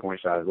with the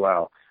three-point shot as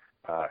well.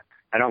 I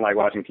don't like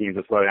watching teams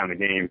that slow down the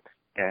game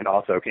and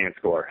also can't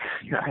score.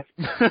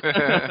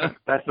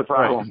 That's the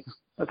problem. Right.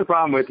 That's the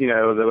problem with,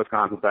 the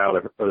Wisconsin style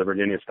or the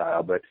Virginia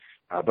style. But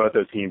both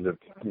those teams have,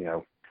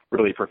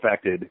 really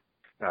perfected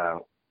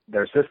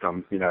their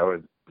system,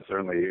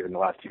 certainly in the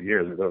last 2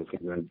 years. Those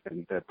teams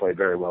have played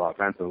very well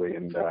offensively.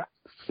 And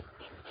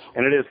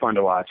it is fun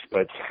to watch.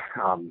 But,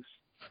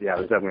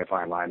 there's definitely a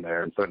fine line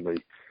there. And certainly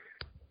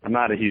I'm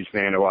not a huge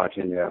fan of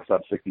watching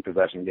sub-60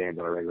 possession games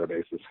on a regular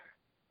basis.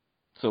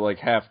 So like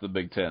half the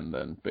Big Ten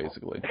then,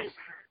 basically.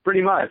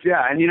 Pretty much,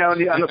 yeah. And, on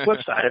the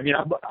flip side,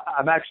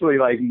 I'm actually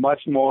like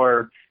much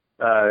more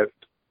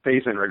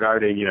patient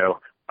regarding,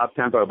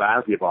 up-tempo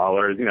basketball,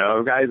 or,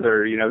 guys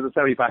are, it's a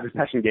 75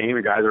 possession game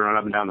and guys are running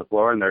up and down the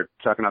floor and they're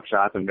chucking up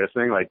shots and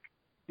missing. Like,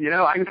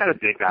 I can kind of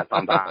dig that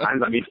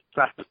sometimes.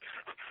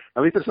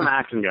 At least there's some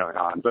action going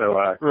on.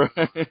 So,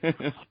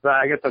 so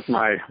I guess that's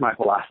my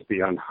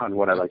philosophy on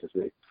what I like to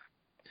see.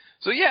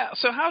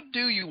 So how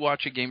do you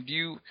watch a game? Do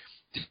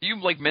Do you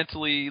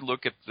mentally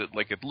look at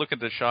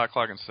the shot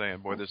clock and saying,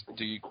 "Boy, this"?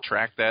 Do you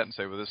track that and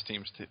say, "Well, this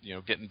team's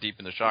getting deep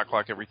in the shot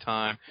clock every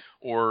time,"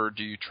 or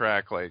do you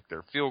track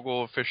their field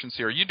goal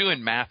efficiency? Are you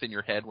doing math in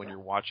your head when you're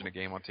watching a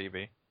game on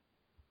TV?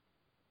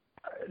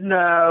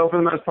 No, for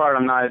the most part,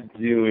 I'm not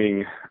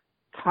doing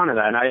a ton of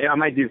that. And I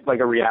might do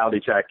a reality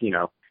check,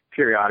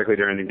 periodically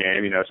during the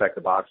game. Check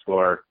the box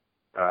score,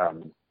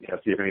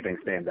 see if anything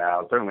stands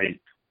out. Certainly,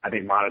 I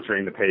think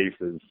monitoring the pace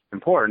is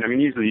important. I mean,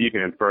 usually you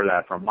can infer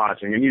that from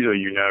watching, and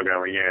usually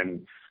going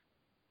in,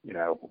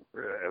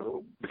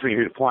 between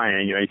who's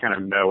playing, you kind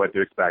of know what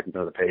to expect in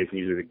terms of the pace, and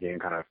usually the game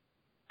kind of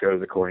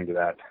goes according to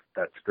that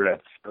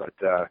script. But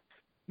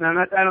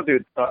no, I don't do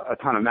a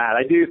ton of math.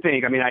 I do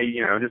think,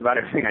 just about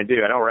everything I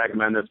do, I don't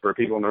recommend this for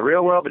people in the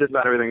real world, but just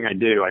about everything I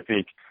do, I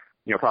think,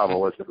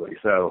 probabilistically.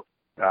 So,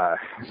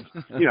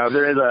 if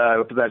there is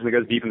a possession that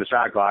goes deep in the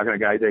shot clock and a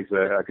guy takes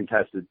a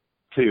contested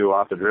 2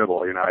 off the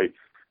dribble,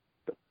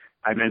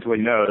 I mentally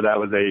know that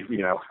was a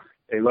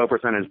low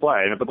percentage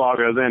play. And if the ball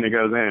goes in, it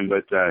goes in.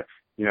 But, I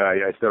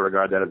still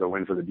regard that as a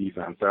win for the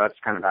defense. So that's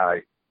kind of how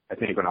I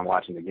think when I'm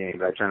watching the game.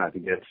 But I try not to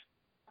get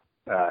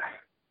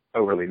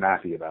overly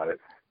mathy about it.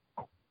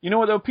 You know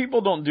what, though?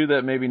 People don't do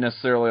that maybe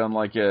necessarily on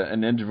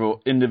an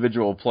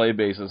individual play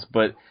basis,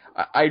 but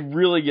I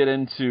really get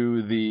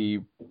into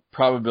the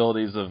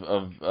probabilities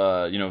of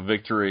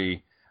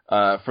victory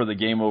for the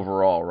game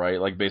overall,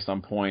 right? Based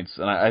on points.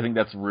 And I think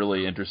that's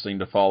really interesting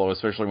to follow,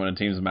 especially when a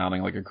team's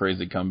mounting a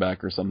crazy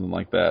comeback or something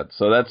like that.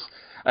 So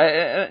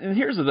and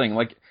here's the thing,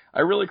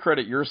 I really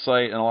credit your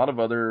site and a lot of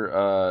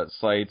other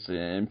sites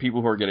and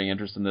people who are getting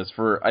interested in this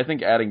for, I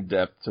think, adding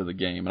depth to the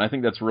game. And I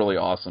think that's really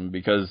awesome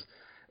because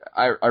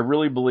I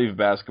really believe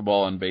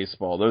basketball and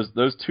baseball,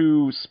 those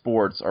two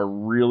sports are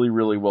really,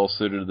 really well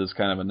suited to this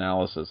kind of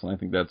analysis. And I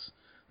think that's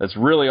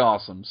really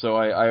awesome. So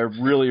I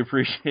really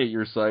appreciate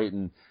your site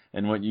and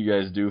what you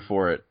guys do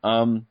for it.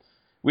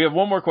 We have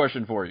one more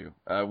question for you.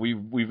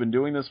 We've been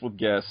doing this with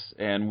guests,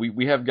 and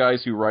we have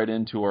guys who write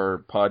into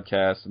our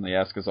podcast, and they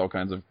ask us all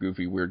kinds of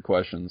goofy, weird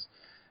questions.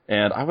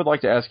 And I would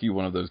like to ask you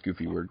one of those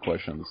goofy, weird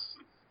questions,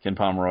 Ken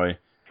Pomeroy.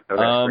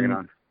 Okay, bring it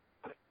on.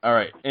 All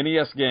right,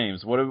 NES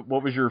games. What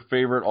was your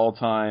favorite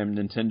all-time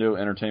Nintendo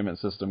Entertainment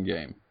System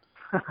game?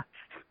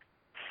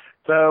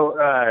 So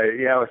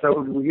you have a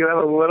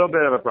little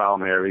bit of a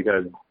problem here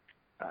because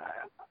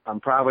I'm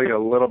probably a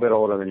little bit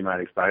older than you might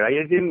expect. I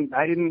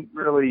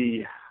never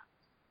really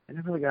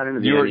got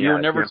into the NES.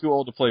 You're never too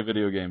old to play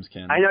video games,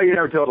 Ken. I know you're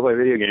never too old to play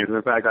video games. And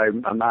in fact,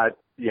 I'm not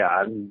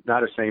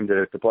ashamed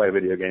to play a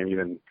video game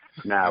even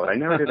now. But I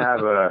never did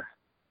have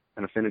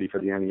an affinity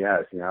for the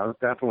NES. It was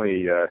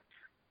definitely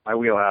my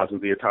wheelhouse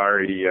was the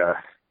Atari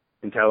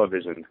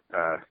Intellivision,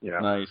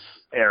 nice.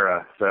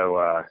 era. So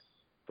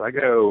I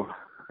go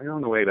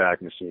on the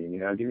Wayback Machine.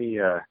 Give me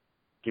a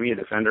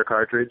Defender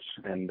cartridge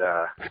and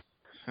I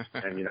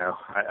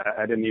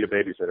didn't need a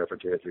babysitter for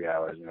 2 or 3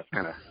 hours. It's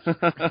kind of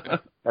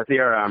that's the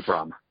era I'm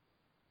from.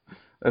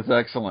 That's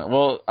excellent.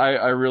 Well,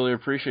 I really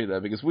appreciate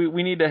that because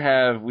we need to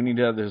have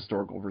the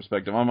historical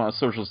perspective. I'm a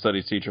social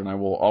studies teacher, and I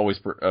will always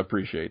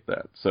appreciate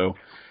that. So,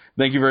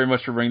 thank you very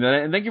much for bringing that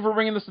in, and thank you for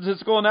bringing the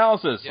statistical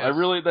analysis. Yes.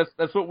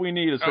 That's what we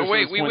need. Oh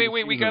wait!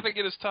 We got to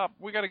get his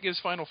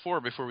Final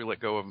Four before we let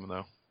go of him,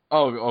 though.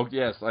 Oh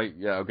yes,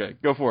 okay,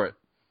 go for it.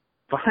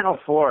 Final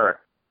Four.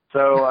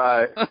 So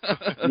I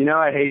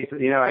hate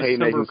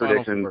making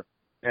predictions,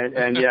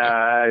 and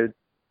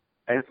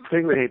I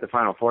particularly hate the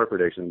Final Four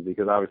predictions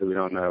because obviously we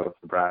don't know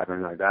the bracket or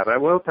anything like that. But I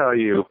will tell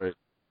you,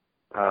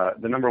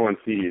 the number 1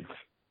 seeds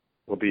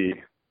will be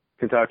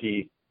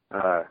Kentucky,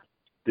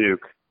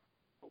 Duke,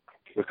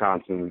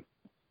 Wisconsin,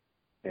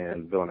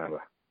 and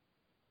Villanova.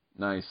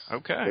 Nice.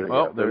 Okay.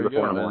 Well, there you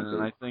go.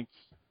 And I think,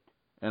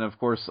 and of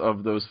course,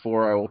 of those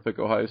 4, I will pick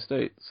Ohio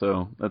State.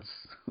 So that's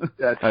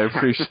I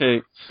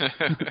appreciate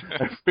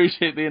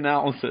the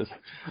analysis.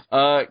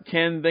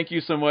 Ken, thank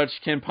you so much.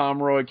 Ken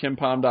Pomeroy,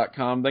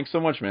 KenPom.com. Thanks so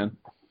much, man.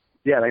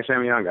 Yeah, thanks for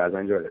having me on, guys. I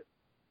enjoyed it.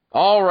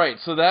 All right,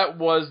 so that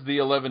was the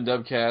 11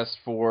 Dubcast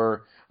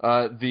for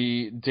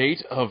the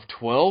date of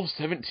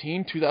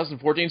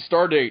 12/17/2014,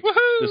 star date,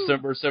 Woohoo!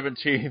 December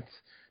 17th,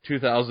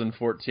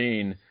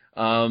 2014.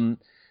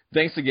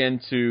 Thanks again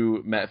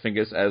to Matt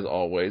Finkes, as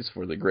always,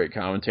 for the great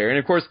commentary. And,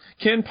 of course,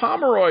 Ken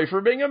Pomeroy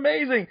for being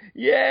amazing.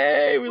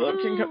 Yay! We love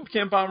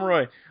Ken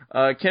Pomeroy.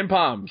 Ken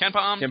Pom.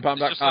 KenPom.com.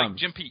 It's just like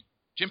Jim Pete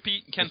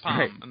and Ken Pom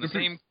right. in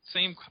the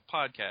same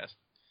podcast.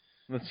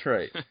 That's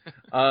right.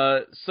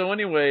 So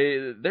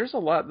anyway, there's a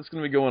lot that's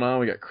going to be going on.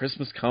 We got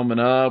Christmas coming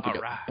up. We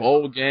got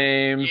bowl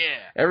games. Yeah.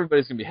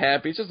 Everybody's going to be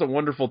happy. It's just a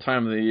wonderful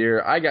time of the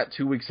year. I got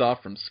 2 weeks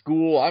off from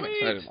school. I'm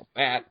excited about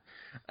that.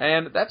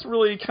 And that's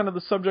really kind of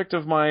the subject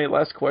of my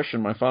last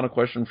question, my final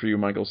question for you,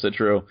 Michael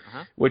Citro,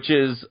 which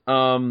is,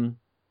 finals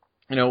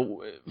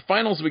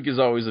week is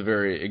always a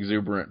very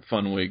exuberant,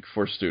 fun week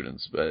for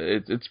students, but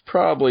it's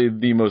probably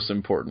the most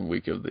important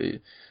week of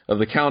the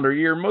calendar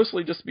year,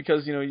 mostly just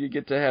because, you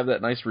get to have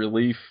that nice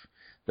relief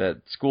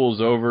that school's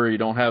over. You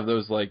don't have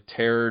those,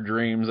 terror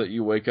dreams that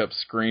you wake up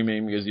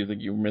screaming because you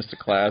think you missed a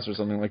class or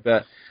something like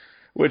that.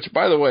 Which,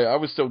 by the way, I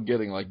was still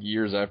getting like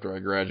years after I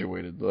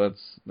graduated.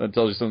 That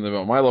tells you something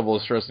about my level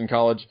of stress in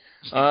college.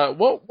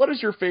 What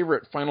is your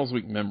favorite finals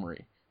week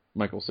memory,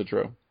 Michael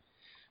Citro?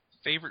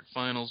 Favorite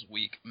finals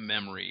week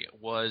memory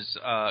was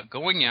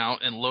going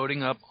out and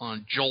loading up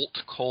on Jolt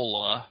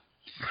Cola,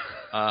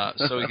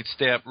 so we could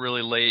stay up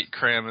really late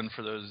cramming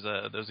for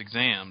those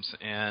exams.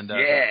 And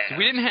so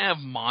we didn't have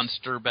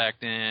Monster back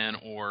then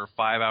or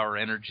 5 Hour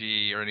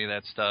Energy or any of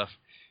that stuff.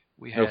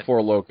 We had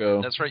Four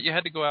Loko. That's right. You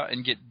had to go out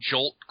and get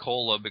Jolt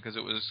Cola because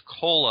it was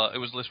cola. It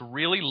was this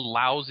really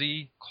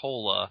lousy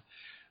cola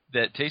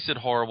that tasted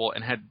horrible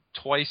and had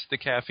twice the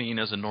caffeine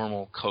as a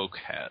normal Coke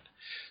had.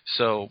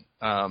 So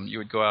you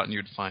would go out and you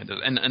would find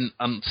those. And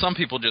some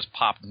people just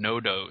pop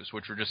No-Dos,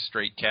 which were just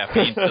straight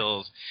caffeine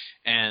pills,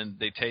 and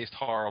they taste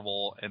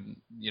horrible. And,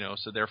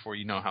 so therefore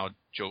you know how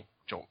Jolt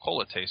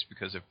Cola tastes,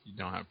 because if you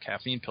know how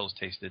caffeine pills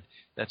tasted,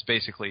 that's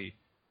basically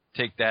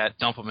take that,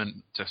 dump them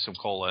into some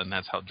cola, and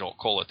that's how Jolt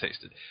Cola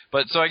tasted.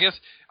 But so I guess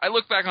I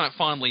look back on it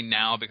fondly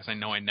now because I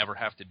know I never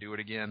have to do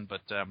it again.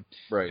 But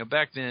right.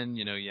 Back then,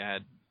 you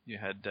had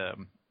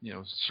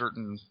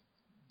certain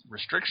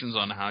restrictions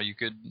on how you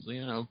could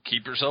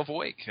keep yourself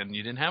awake, and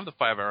you didn't have the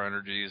 5 Hour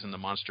Energies and the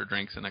Monster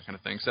drinks and that kind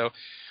of thing. So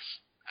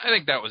I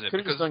think that was it. Could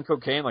have just done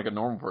cocaine like a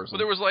normal person. Well,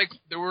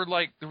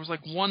 there was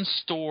one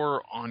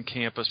store on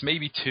campus,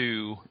 maybe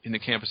two in the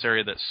campus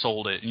area that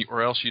sold it,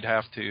 or else you'd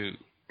have to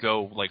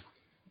go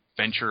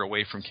venture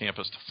away from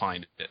campus to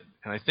find it.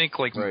 And I think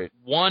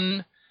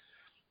one,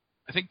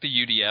 I think the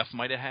UDF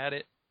might have had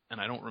it, and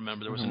I don't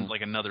remember. There was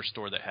another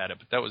store that had it,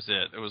 but that was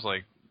it. It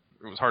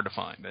was hard to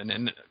find.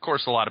 And of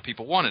course a lot of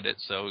people wanted it,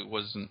 so it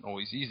wasn't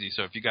always easy.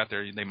 So if you got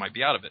there, they might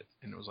be out of it.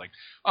 And it was like,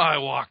 I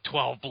walked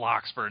 12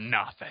 blocks for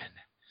nothing.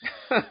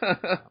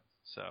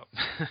 So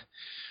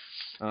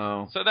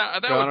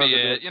that would be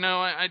it.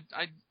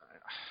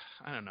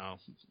 I don't know.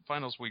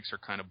 Finals weeks are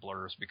kind of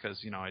blurs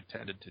because, I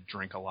tended to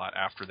drink a lot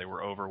after they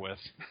were over with.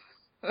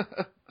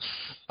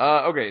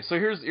 Okay, so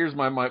here's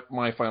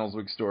my finals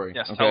week story.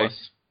 Yes, okay? tell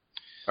us.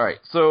 All right,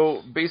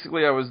 so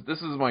basically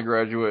this is when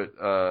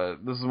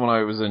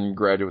I was in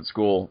graduate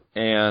school,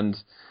 and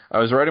I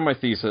was writing my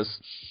thesis,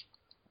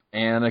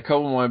 and a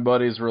couple of my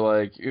buddies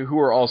were who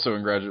are also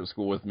in graduate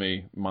school with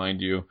me,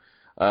 mind you,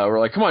 were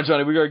like, come on,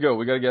 Johnny, we gotta go.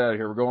 We gotta get out of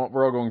here.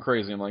 We're all going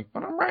crazy. I'm like,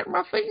 but I'm writing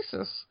my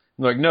thesis.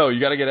 I'm like, no, you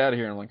gotta get out of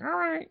here. And I'm like, all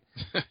right.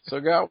 So I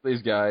go out with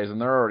these guys,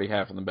 and they're already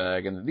half in the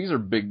bag, and these are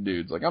big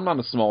dudes. I'm not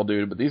a small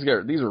dude, but these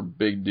are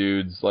big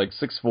dudes, 6'4",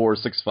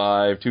 6'5",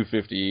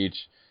 250 each.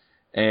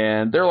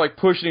 And they're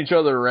pushing each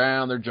other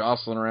around, they're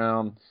jostling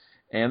around,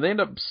 and they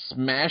end up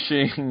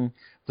smashing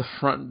the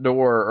front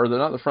door, or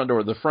not the front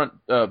door, the front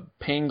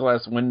pane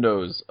glass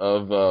windows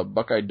of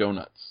Buckeye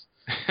Donuts.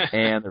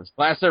 And there was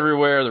glass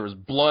everywhere, there was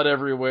blood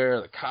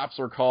everywhere, the cops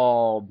were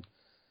called.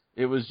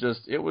 It was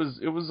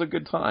a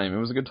good time. It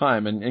was a good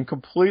time, and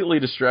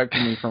completely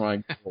distracted me from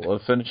my goal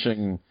of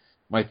finishing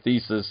my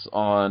thesis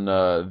on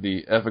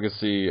the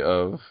efficacy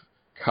of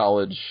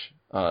college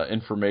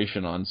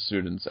information on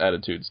students'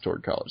 attitudes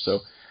toward college. So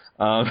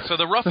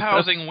the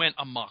roughhousing went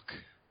amok.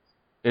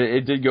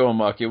 It did go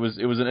amok. It was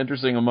an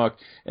interesting amok.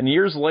 And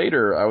years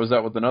later, I was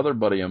out with another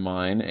buddy of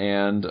mine,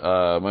 and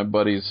my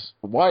buddy's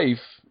wife,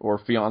 or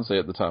fiance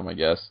at the time, I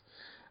guess,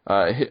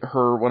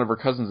 one of her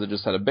cousins had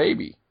just had a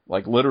baby.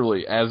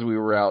 Literally, as we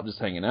were out just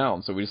hanging out.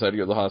 And so we decided to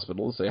go to the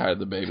hospital to say hi to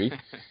the baby.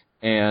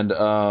 And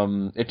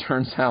it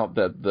turns out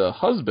that the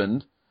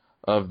husband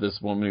of this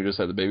woman who just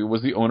had the baby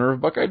was the owner of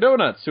Buckeye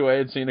Donuts, who I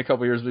had seen a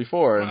couple years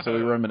before. And so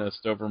we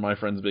reminisced over my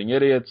friends being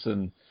idiots,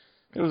 and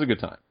it was a good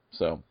time.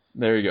 So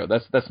there you go.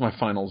 That's my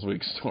finals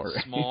week story.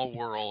 Small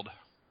world.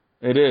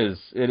 It is.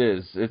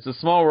 It's a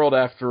small world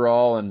after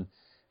all, and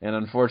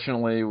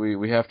unfortunately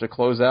we have to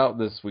close out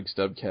this week's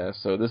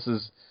Dubcast. So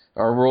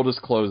our world is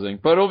closing,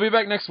 but it'll be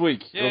back next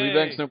week. Yay. It'll be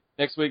back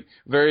next week.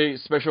 Very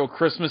special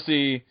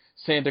Christmassy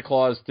Santa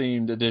Claus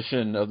themed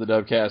edition of the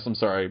Dubcast. I'm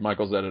sorry,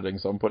 Michael's editing,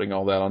 so I'm putting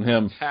all that on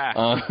him.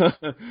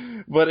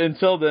 But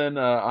until then,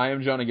 I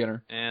am Johnny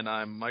Ginner. And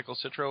I'm Michael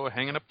Citro,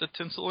 hanging up the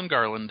tinsel and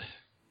garland.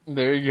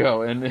 There you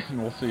go, and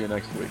we'll see you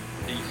next week.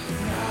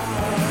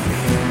 Peace.